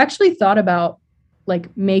crazy? I've actually thought about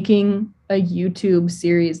like making a YouTube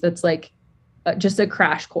series that's like just a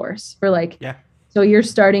crash course for like, Yeah. so you're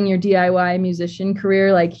starting your DIY musician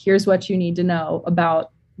career. Like, here's what you need to know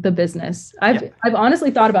about the business. I've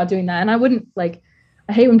honestly thought about doing that. And I wouldn't like,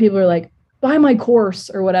 I hate when people are like, buy my course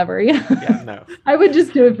or whatever. Yeah, no. I would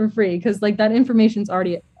just do it for free because like that information's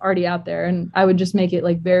already out there, and I would just make it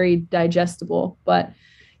like very digestible. But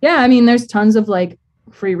yeah, I mean, there's tons of like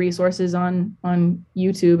free resources on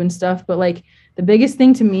YouTube and stuff. But like the biggest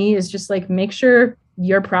thing to me is just like make sure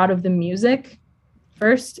you're proud of the music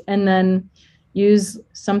first, and then use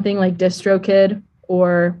something like DistroKid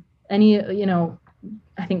or any,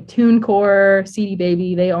 I think TuneCore, CD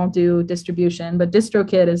Baby, they all do distribution, but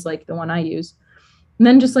DistroKid is like the one I use. And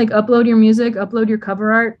then just like upload your music, upload your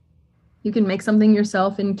cover art. You can make something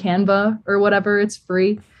yourself in Canva or whatever, it's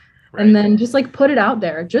free. Right. And then just like put it out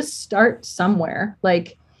there. Just start somewhere.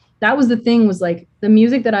 Like that was the thing, was like the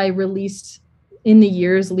music that I released in the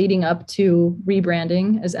years leading up to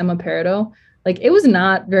rebranding as Emma Peridot, like it was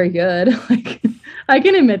not very good. Like I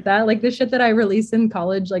can admit that. Like the shit that I released in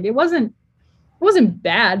college, like it wasn't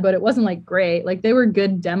bad, but it wasn't like great. Like they were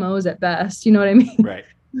good demos at best. You know what I mean? Right.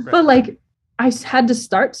 But like I had to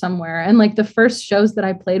start somewhere. And like the first shows that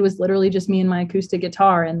I played was literally just me and my acoustic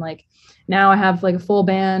guitar. And like now I have like a full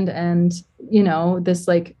band and, this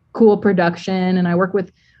like cool production, and I work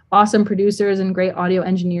with awesome producers and great audio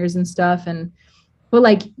engineers and stuff. But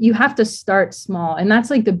like you have to start small. And that's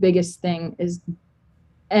like the biggest thing is,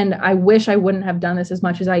 and I wish I wouldn't have done this as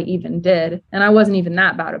much as I even did. And I wasn't even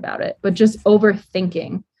that bad about it, but just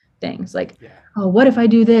overthinking things like, Yeah. oh, what if I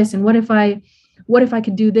do this? And what if I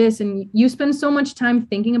could do this? And you spend so much time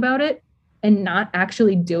thinking about it and not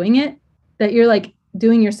actually doing it that you're like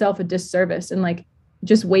doing yourself a disservice and like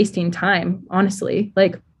just wasting time, honestly.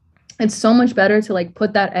 Like it's so much better to like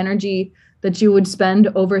put that energy that you would spend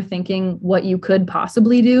overthinking what you could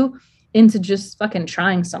possibly do into just fucking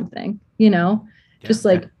trying something, Yeah. just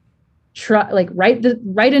like try, like write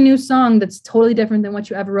a new song that's totally different than what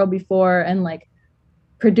you ever wrote before, and like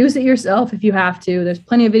produce it yourself if you have to. There's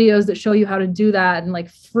plenty of videos that show you how to do that, and like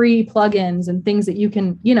free plugins and things that you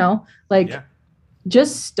can, like Yeah.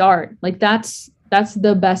 just start. Like that's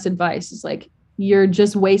the best advice, is like you're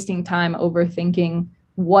just wasting time overthinking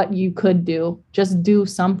what you could do. Just do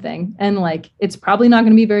something. And like it's probably not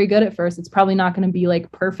going to be very good at first. It's probably not going to be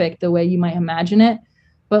like perfect the way you might imagine it,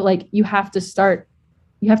 but like you have to start.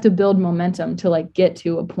 You have to build momentum to like get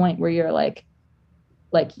to a point where you're like,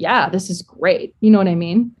 yeah, this is great. You know what I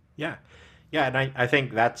mean? Yeah. Yeah. And I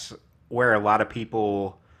think that's where a lot of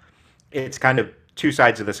people, it's kind of two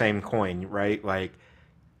sides of the same coin, right? Like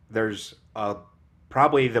there's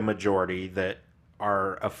probably the majority that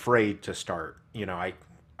are afraid to start.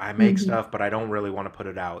 I make Mm-hmm. stuff, but I don't really want to put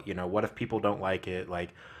it out. What if people don't like it? Like,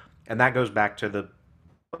 and that goes back to the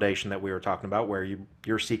validation that we were talking about, where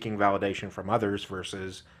you're seeking validation from others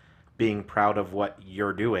versus being proud of what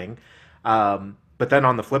you're doing. But then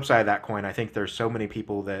on the flip side of that coin, I think there's so many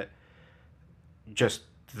people that just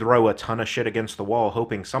throw a ton of shit against the wall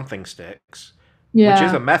hoping something sticks, which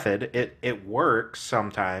is Yeah. a method. It works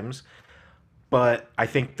sometimes, but I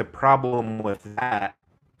think the problem with that,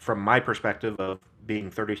 from my perspective of being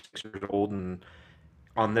 36 years old and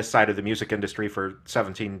on this side of the music industry for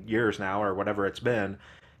 17 years now or whatever it's been,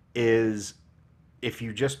 is if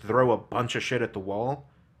you just throw a bunch of shit at the wall,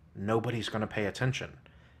 nobody's going to pay attention.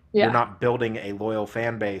 You're Yeah. not building a loyal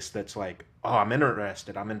fan base that's like, oh, I'm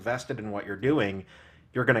interested, I'm invested in what you're doing.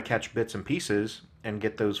 You're going to catch bits and pieces and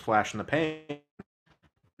get those flash in the pan.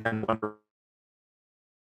 And wonder,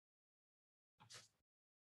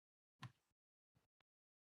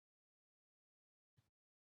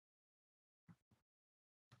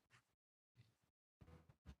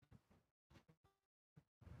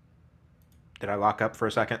 did I lock up for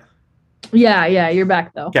a second? Yeah. Yeah. You're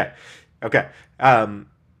back though. Okay. Okay. Um,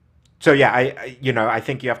 so yeah, I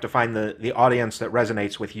think you have to find the audience that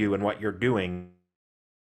resonates with you and what you're doing,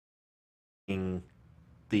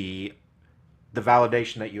 the the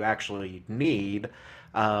validation that you actually need,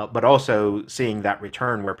 but also seeing that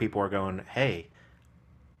return where people are going, hey,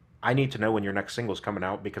 I need to know when your next single's coming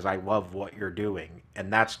out because I love what you're doing,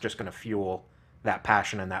 and that's just going to fuel that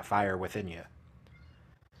passion and that fire within you.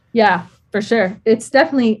 Yeah, for sure. It's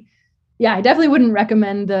definitely, yeah, I definitely wouldn't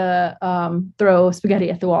recommend the throw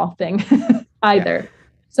spaghetti at the wall thing Yeah. either.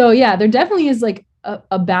 So yeah, there definitely is like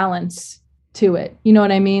a balance to it. You know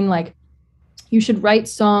what I mean? Like you should write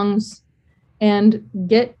songs and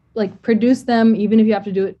get like produce them, even if you have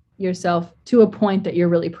to do it yourself, to a point that you're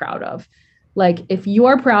really proud of. Like if you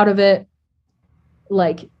are proud of it,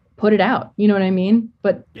 like put it out. You know what I mean?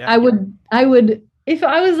 But Yeah. I would if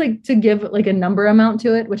I was like to give like a number amount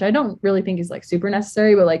to it, which I don't really think is like super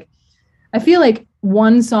necessary, but like I feel like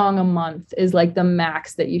one song a month is like the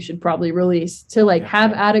max that you should probably release to like Yeah.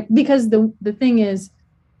 have adequate, because the thing is,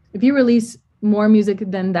 if you release more music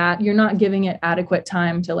than that, you're not giving it adequate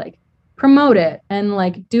time to like promote it and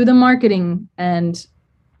like do the marketing and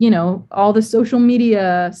all the social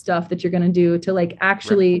media stuff that you're going to do to like Right.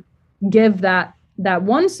 actually give that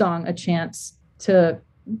one song a chance to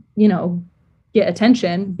you know get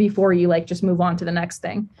attention before you like just move on to the next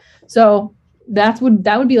thing. So that would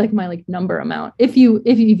be like my like number amount, if you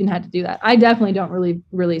even had to do that. I definitely don't really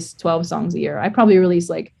release 12 songs a year. I probably release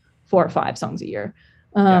like 4 or 5 songs a year.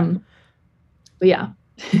 Yeah. But yeah.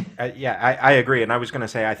 Yeah, I agree. And I was going to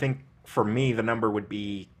say, I think for me, the number would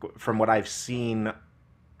be, from what I've seen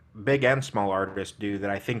big and small artists do, that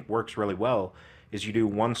I think works really well, is you do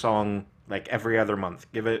one song like every other month.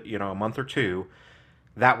 Give it, a month or two.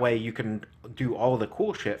 That way you can do all the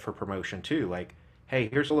cool shit for promotion too. Like, hey,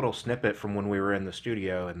 here's a little snippet from when we were in the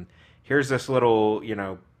studio, and here's this little,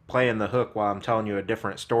 playing the hook while I'm telling you a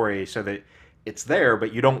different story so that it's there,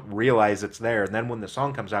 but you don't realize it's there. And then when the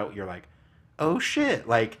song comes out, you're like, oh shit,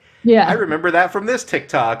 like, I Yeah. remember that from this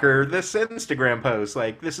TikTok or this Instagram post.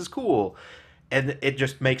 Like, this is cool. and it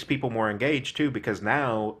just makes people more engaged too, because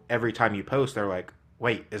now every time you post, they're like,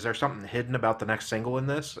 wait, is there something hidden about the next single in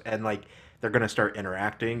this? And like they're going to start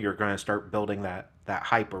interacting. You're going to start building that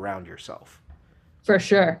hype around yourself. For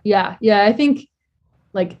sure. Yeah. Yeah. I think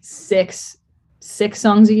like six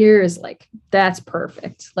songs a year is like that's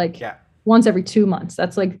perfect. Like Yeah. once every 2 months.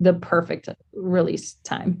 That's like the perfect release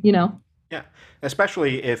time, you know? Yeah.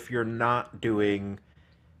 Especially if you're not doing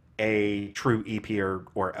a true EP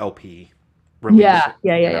or LP release, Yeah.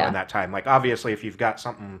 Yeah. Yeah. in Yeah. that time. Like obviously if you've got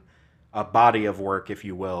something, a body of work, if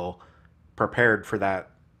you will, prepared for that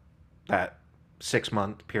 6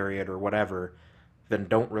 month period or whatever, then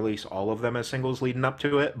don't release all of them as singles leading up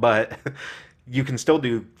to it. But you can still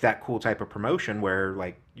do that cool type of promotion where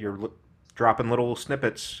like you're dropping little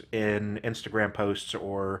snippets in Instagram posts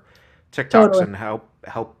or TikToks Totally. and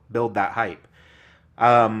help build that hype.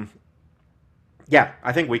 Um, yeah,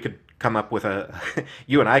 I think we could come up with a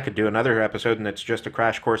you and I could do another episode and it's just a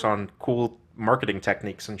crash course on cool marketing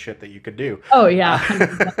techniques and shit that you could do. Oh yeah, Uh,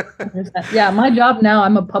 100%, 100%. Yeah, my job now,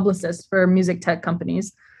 I'm a publicist for music tech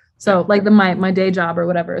companies. yeah, So like my day job or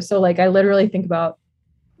whatever. So like I literally think about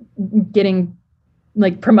getting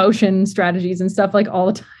like promotion strategies and stuff like all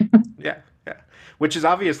the time. yeah, yeah. Which is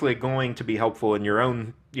obviously going to be helpful in your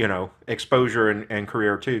own, exposure and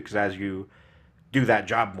career too, because as you do that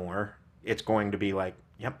job more, it's going to be like,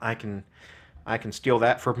 yep, I can steal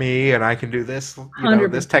that for me, and I can do this. This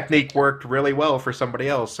 100%, technique worked really well for somebody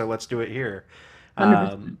else, so let's do it here.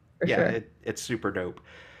 100% for Yeah, sure. it's super dope.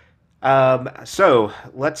 So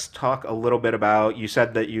let's talk a little bit about. You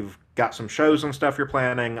said that you've got some shows and stuff you're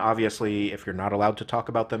planning. Obviously, if you're not allowed to talk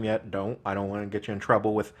about them yet, don't. I don't want to get you in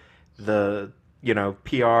trouble with the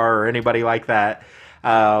PR or anybody like that.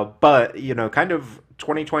 But kind of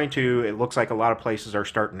 2022, it looks like a lot of places are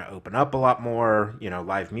starting to open up a lot more.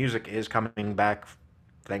 Live music is coming back.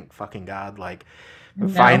 Thank fucking God! Like No,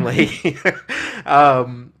 finally.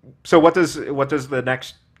 um, so what does the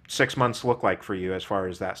next 6 months look like for you as far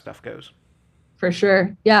as that stuff goes? for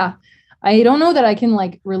sure. Yeah. I don't know that I can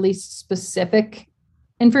like release specific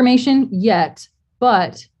information yet,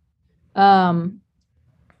 but um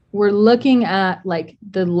we're looking at like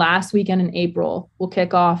the last weekend in April will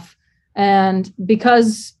kick off. And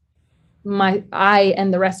because I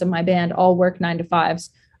and the rest of my band all work 9 to 5s,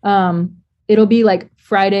 it'll be like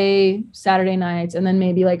Friday, Saturday nights, and then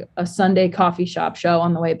maybe like a Sunday coffee shop show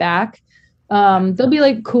on the way back. Yeah, There'll be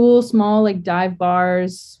like cool, small, like dive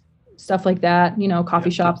bars, stuff like that, coffee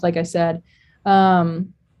yeah, shops, like I said.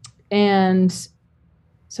 Um, and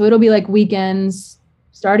so it'll be like weekends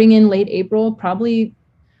starting in late April, probably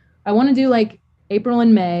I want to do like April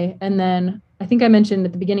and May. And then I think I mentioned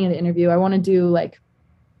at the beginning of the interview, I want to do like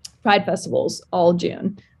pride festivals all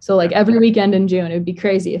June. So like yeah, every weekend in June, it would be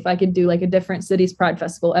crazy if I could do like a different city's pride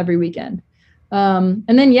festival every weekend. And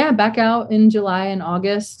then yeah, back out in July and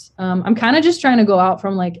August. I'm kind of just trying to go out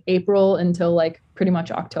from like April until like pretty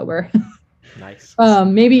much October. nice.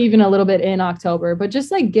 Maybe even a little bit in October, but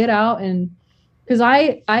just like get out and because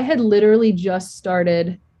I had literally just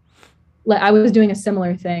started like I was doing a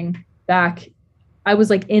similar thing back. I was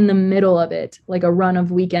like in the middle of it, like a run of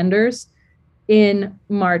weekenders in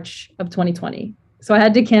March of 2020. So I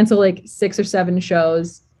had to cancel like 6 or 7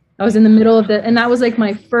 shows. I was in the middle of it, and that was like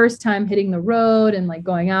my first time hitting the road and like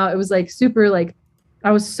going out. It was like super like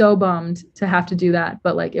I was so bummed to have to do that,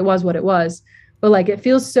 but like it was what it was. But like it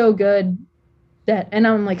feels so good that and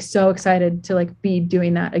I'm like so excited to like be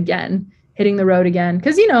doing that again, hitting the road again.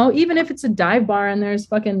 Cause even if it's a dive bar and there's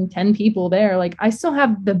fucking 10 people there, like I still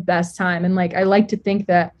have the best time. And like I like to think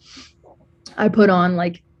that I put on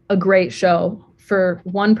like a great show for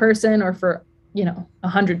one person or for,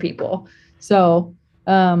 100 people. So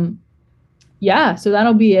yeah, so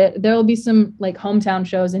that'll be it. There'll be some like hometown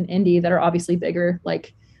shows in Indy that are obviously bigger.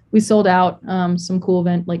 Like we sold out some cool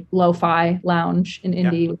event like Lo-Fi Lounge in Yeah,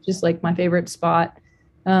 Indy, which is like my favorite spot.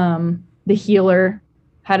 The Healer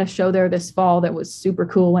had a show there this fall that was super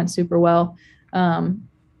cool, went super well. Um,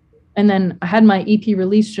 and then I had my EP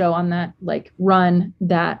release show on that like run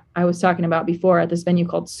that I was talking about before at this venue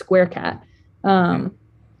called Square Cat. hmm,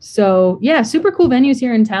 So yeah, super cool venues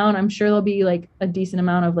here in town. I'm sure there'll be like a decent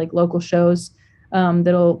amount of like local shows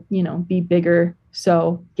that'll be bigger.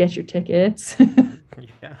 So get your tickets.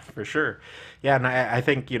 yeah, for sure. Yeah, and I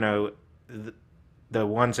think the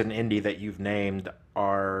ones in Indy that you've named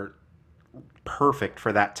are perfect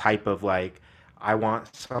for that type of like I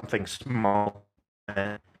want something small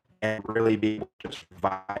and really be able to just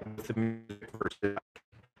vibe with the music versus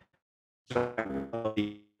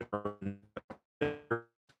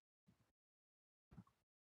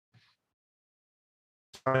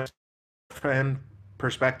fan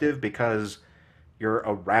perspective because you're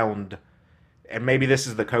around, and maybe this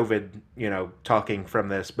is the COVID, talking from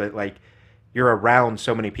this, but like you're around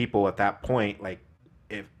so many people at that point, like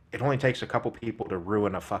if it only takes a couple people to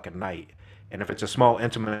ruin a fucking night. And if it's a small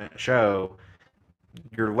intimate show,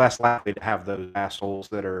 you're less likely to have those assholes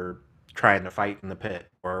that are trying to fight in the pit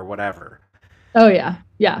or whatever. Oh yeah.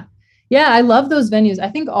 Yeah. Yeah, I love those venues. I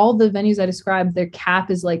think all the venues I described, their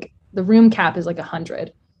cap is like the room cap is like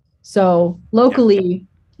 100. So Yeah. locally,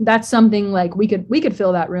 that's something like we could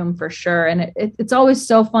fill that room for sure. And it's always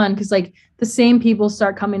so fun because like the same people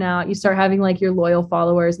start coming out. You start having like your loyal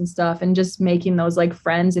followers and stuff, and just making those like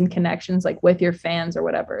friends and connections like with your fans or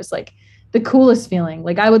whatever. It's like the coolest feeling.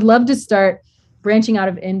 Like I would love to start branching out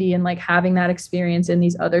of indie and like having that experience in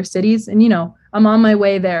these other cities. And I'm on my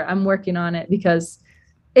way there. I'm working on it because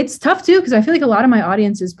it's tough too, because I feel like a lot of my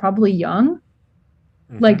audience is probably young.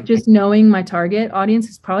 Like Hmm. just knowing my target audience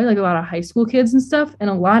is probably like a lot of high school kids and stuff. And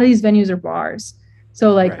a lot of these venues are bars.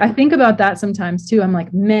 So like Right. I think about that sometimes too. I'm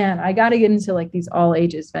like, man, I got to get into like these all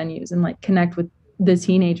ages venues and like connect with the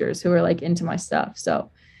teenagers who are like into my stuff. So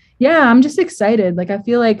yeah, I'm just excited. Like I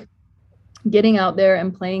feel like getting out there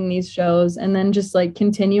and playing these shows and then just like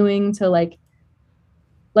continuing to like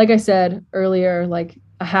I said earlier, like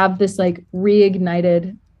I have this like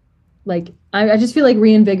reignited, like I just feel like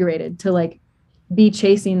reinvigorated to like be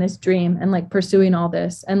chasing this dream and like pursuing all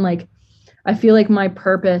this. And like I feel like my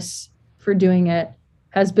purpose for doing it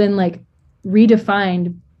has been like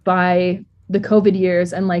redefined by the COVID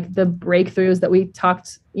years and like the breakthroughs that we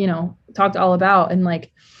talked all about, and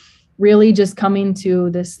like really just coming to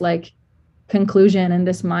this like conclusion and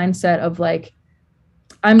this mindset of like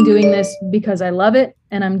I'm doing this because I love it,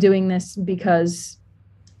 and I'm doing this because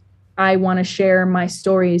I want to share my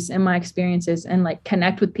stories and my experiences and like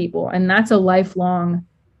connect with people. And that's a lifelong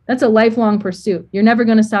pursuit. You're never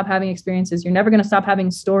going to stop having experiences. You're never going to stop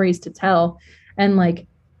having stories to tell. And like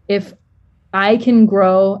if I can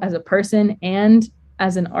grow as a person and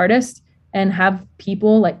as an artist and have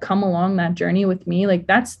people like come along that journey with me, like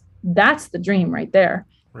that's the dream right there.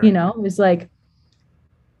 Right. Is like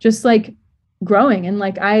just like growing, and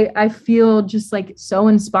like I feel just like so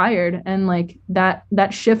inspired, and like that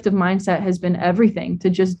shift of mindset has been everything to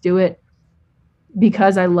just do it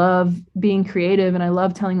because I love being creative and I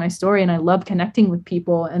love telling my story and I love connecting with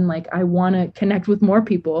people, and like I want to connect with more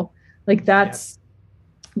people. Like Yeah. that's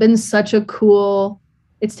been such a cool,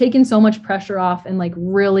 it's taken so much pressure off and like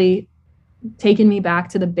really taken me back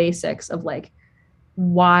to the basics of like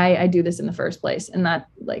why I do this in the first place. And that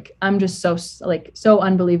like I'm just so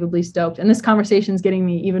unbelievably stoked. And this conversation is getting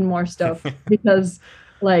me even more stoked because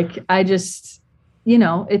like I just,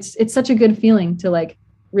 it's such a good feeling to like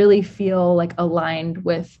really feel like aligned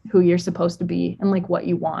with who you're supposed to be and like what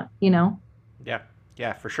you want. Yeah.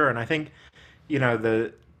 Yeah, for sure. And I think,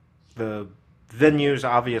 the venues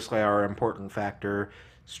obviously are an important factor.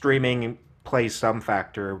 Streaming plays some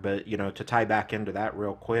factor, but to tie back into that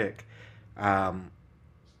real quick, um,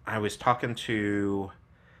 I was talking to,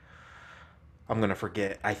 I'm gonna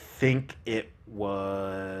forget. I think it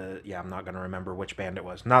was, yeah, I'm not gonna remember which band it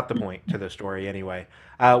was. Not the point to the story anyway.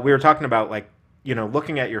 We were talking about like,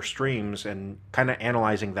 looking at your streams and kind of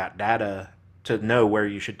analyzing that data to know where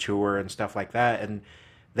you should tour and stuff like that. And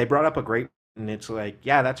they brought up a great, and it's like,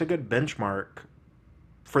 yeah, that's a good benchmark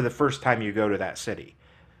for the first time you go to that city.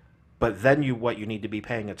 But then what you need to be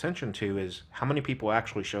paying attention to is how many people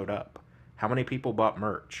actually showed up, how many people bought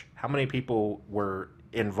merch, how many people were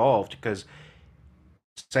involved. Because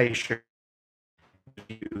say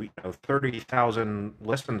you know 30,000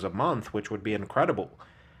 listens a month, which would be incredible.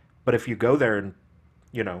 But if you go there and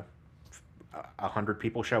you know 100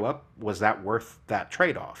 people show up, was that worth that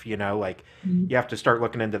trade off? Like Mhm. you have to start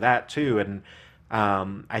looking into that too. And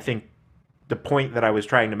I think the point that I was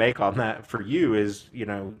trying to make on that for you is,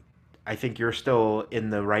 I think you're still in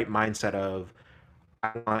the right mindset of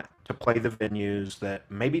I want to play the venues that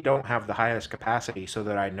maybe don't have the highest capacity so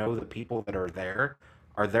that I know the people that are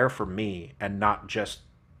there for me and not just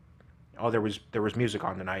oh there was music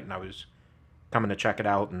on tonight and I was coming to check it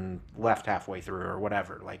out and left halfway through or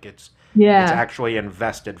whatever. Like it's Yeah. actually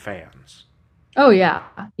invested fans. Oh yeah.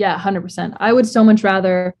 Yeah, 100%. I would so much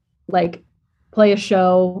rather like play a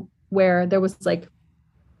show where there was like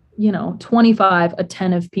 25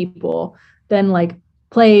 attentive people than like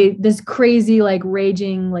play this crazy like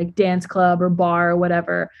raging like dance club or bar or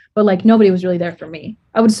whatever, but like nobody was really there for me.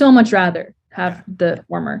 I would so much rather Yeah. have the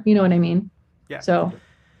former, you know what I mean? Yeah. So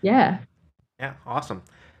yeah. Yeah, awesome.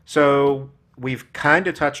 So we've kind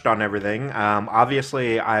of touched on everything.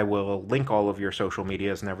 Obviously, I will link all of your social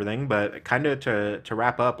medias and everything, but kind of to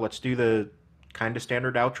wrap up, let's do the kind of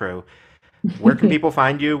standard outro. Where can people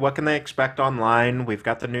find you? What can they expect online? We've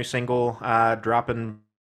got the new single dropping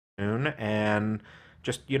soon, and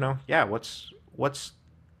just yeah, what's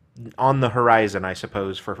on the horizon, I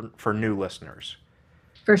suppose, for new listeners.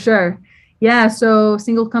 For sure. Yeah. So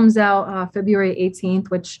single comes out February 18th,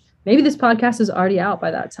 which maybe this podcast is already out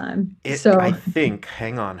by that time. I So, think.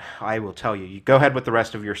 Hang on, I will tell you. You go ahead with the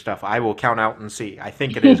rest of your stuff. I will count out and see. I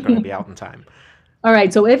think it is going to be out in time. all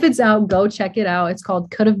right. So if it's out, go check it out. It's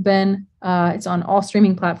called Could Have Been. It's on all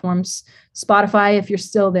streaming platforms, Spotify, if you're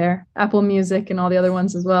still there, Apple Music, and all the other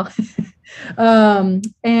ones as well. And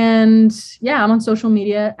yeah, I'm on social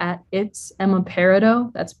media at It's Emma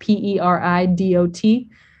Peridot. That's Peridot.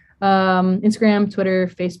 Instagram, Twitter,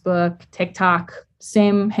 Facebook, TikTok,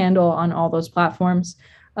 same handle on all those platforms.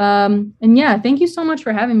 And yeah, thank you so much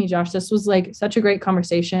for having me, Josh. This was like such a great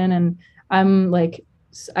conversation, and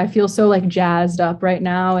I feel so like jazzed up right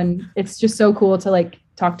now, and it's just so cool to like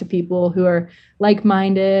talk to people who are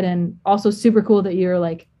like-minded, and also super cool that you're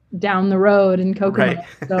like down the road in Kokomo. Right.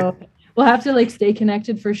 So we'll have to like stay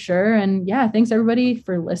connected for sure. And yeah, thanks everybody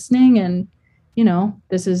for listening. And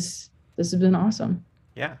this has been awesome.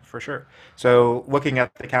 Yeah, for sure. So, looking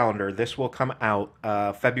at the calendar, this will come out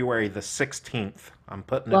February the 16th. I'm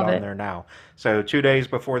putting it Love on it. there now. So, 2 days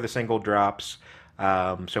before the single drops.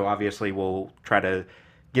 So, obviously, we'll try to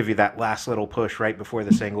give you that last little push right before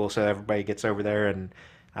the single so everybody gets over there and,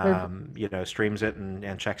 Perfect. streams it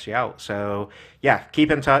and checks you out. So, yeah,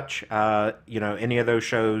 keep in touch. Any of those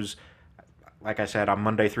shows, like I said, I'm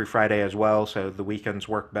Monday through Friday as well, so the weekends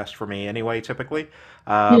work best for me anyway, typically.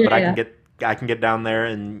 But Yeah. I can get down there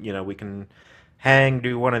and we can hang,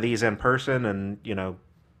 do one of these in person, and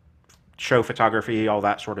show photography, all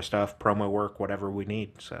that sort of stuff, promo work, whatever we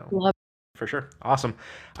need. So Love. for sure, awesome.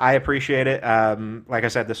 I appreciate it. Like I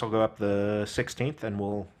said, this will go up the 16th, and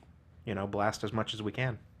we'll blast as much as we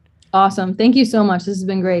can. Awesome. Thank you so much. This has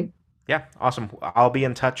been great. Yeah, awesome. I'll be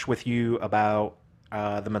in touch with you about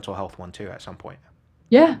the mental health one too at some point.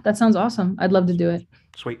 Yeah, that sounds awesome. I'd love to do it.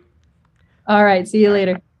 Sweet. All right. See you All right.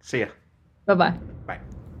 later. See ya. Bye-bye. Bye.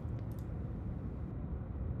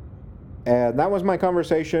 And that was my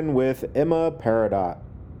conversation with Emma Peridot.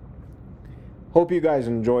 Hope you guys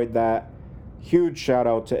enjoyed that. Huge shout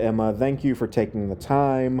out to Emma. Thank you for taking the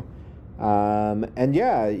time. And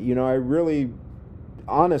yeah, I really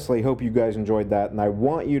honestly hope you guys enjoyed that. And I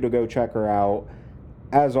want you to go check her out.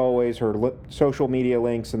 As always, her social media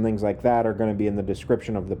links and things like that are going to be in the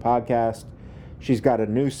description of the podcast. She's got a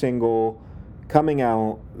new single coming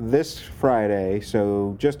out this Friday,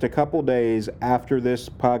 so just a couple days after this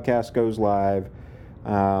podcast goes live.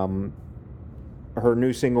 Her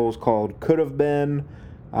new single is called Could Have Been.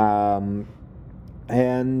 And,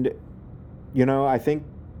 I think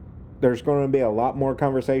there's going to be a lot more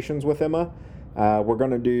conversations with Emma. We're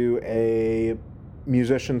going to do a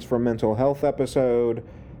Musicians for Mental Health episode.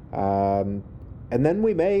 And then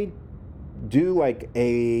we may do like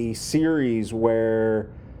a series where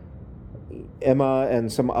Emma and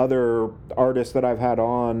some other artists that I've had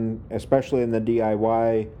on, especially in the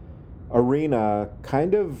DIY arena,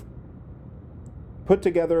 kind of put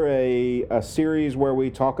together a series where we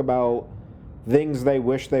talk about things they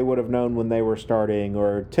wish they would have known when they were starting,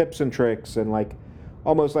 or tips and tricks, and like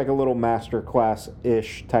almost like a little master class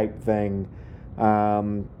ish type thing.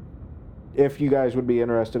 If you guys would be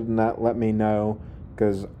interested in that, let me know,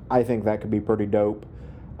 because I think that could be pretty dope.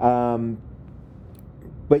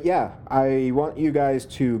 But yeah, I want you guys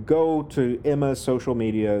to go to Emma's social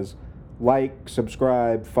medias, like,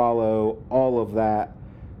 subscribe, follow, all of that.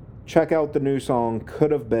 Check out the new song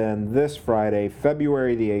Could Have Been this Friday,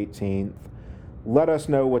 February the 18th. Let us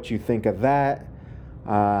know what you think of that.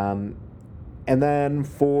 And then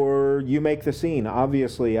for You Make the Scene,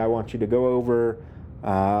 obviously I want you to go over,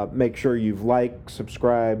 make sure you've liked,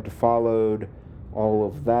 subscribed, followed, all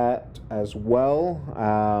of that as well.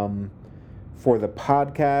 For the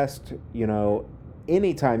podcast,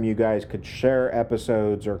 anytime you guys could share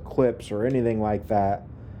episodes or clips or anything like that,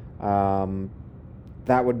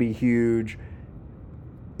 that would be huge.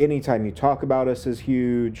 Anytime you talk about us is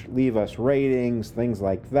huge. Leave us ratings, things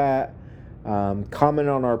like that. Comment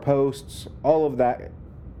on our posts. All of that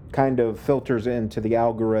kind of filters into the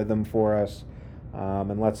algorithm for us,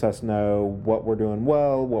 and lets us know what we're doing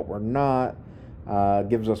well, what we're not.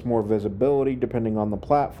 Gives us more visibility depending on the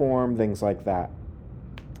platform, things like that.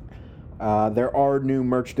 There are new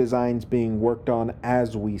merch designs being worked on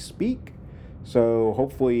as we speak. So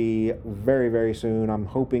hopefully very, very soon, I'm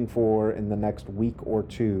hoping for in the next week or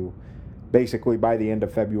two, basically by the end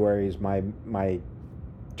of February is my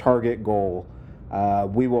target goal.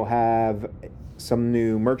 We will have some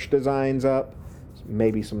new merch designs up.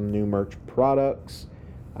 maybe some new merch products.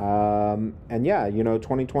 And yeah,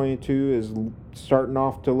 2022 is starting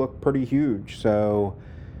off to look pretty huge. So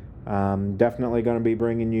definitely going to be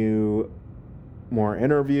bringing you more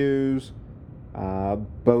interviews,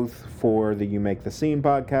 both for the You Make the Scene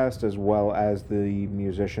podcast as well as the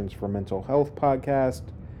Musicians for Mental Health podcast.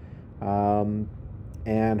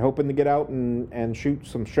 And hoping to get out and shoot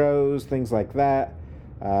some shows, things like that,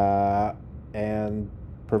 and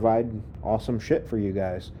provide awesome shit for you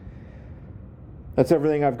guys. That's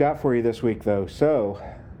everything I've got for you this week, though. So,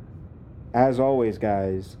 as always,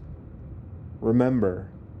 guys, remember,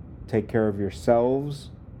 take care of yourselves,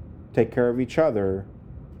 take care of each other,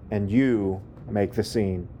 and you make the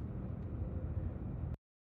scene.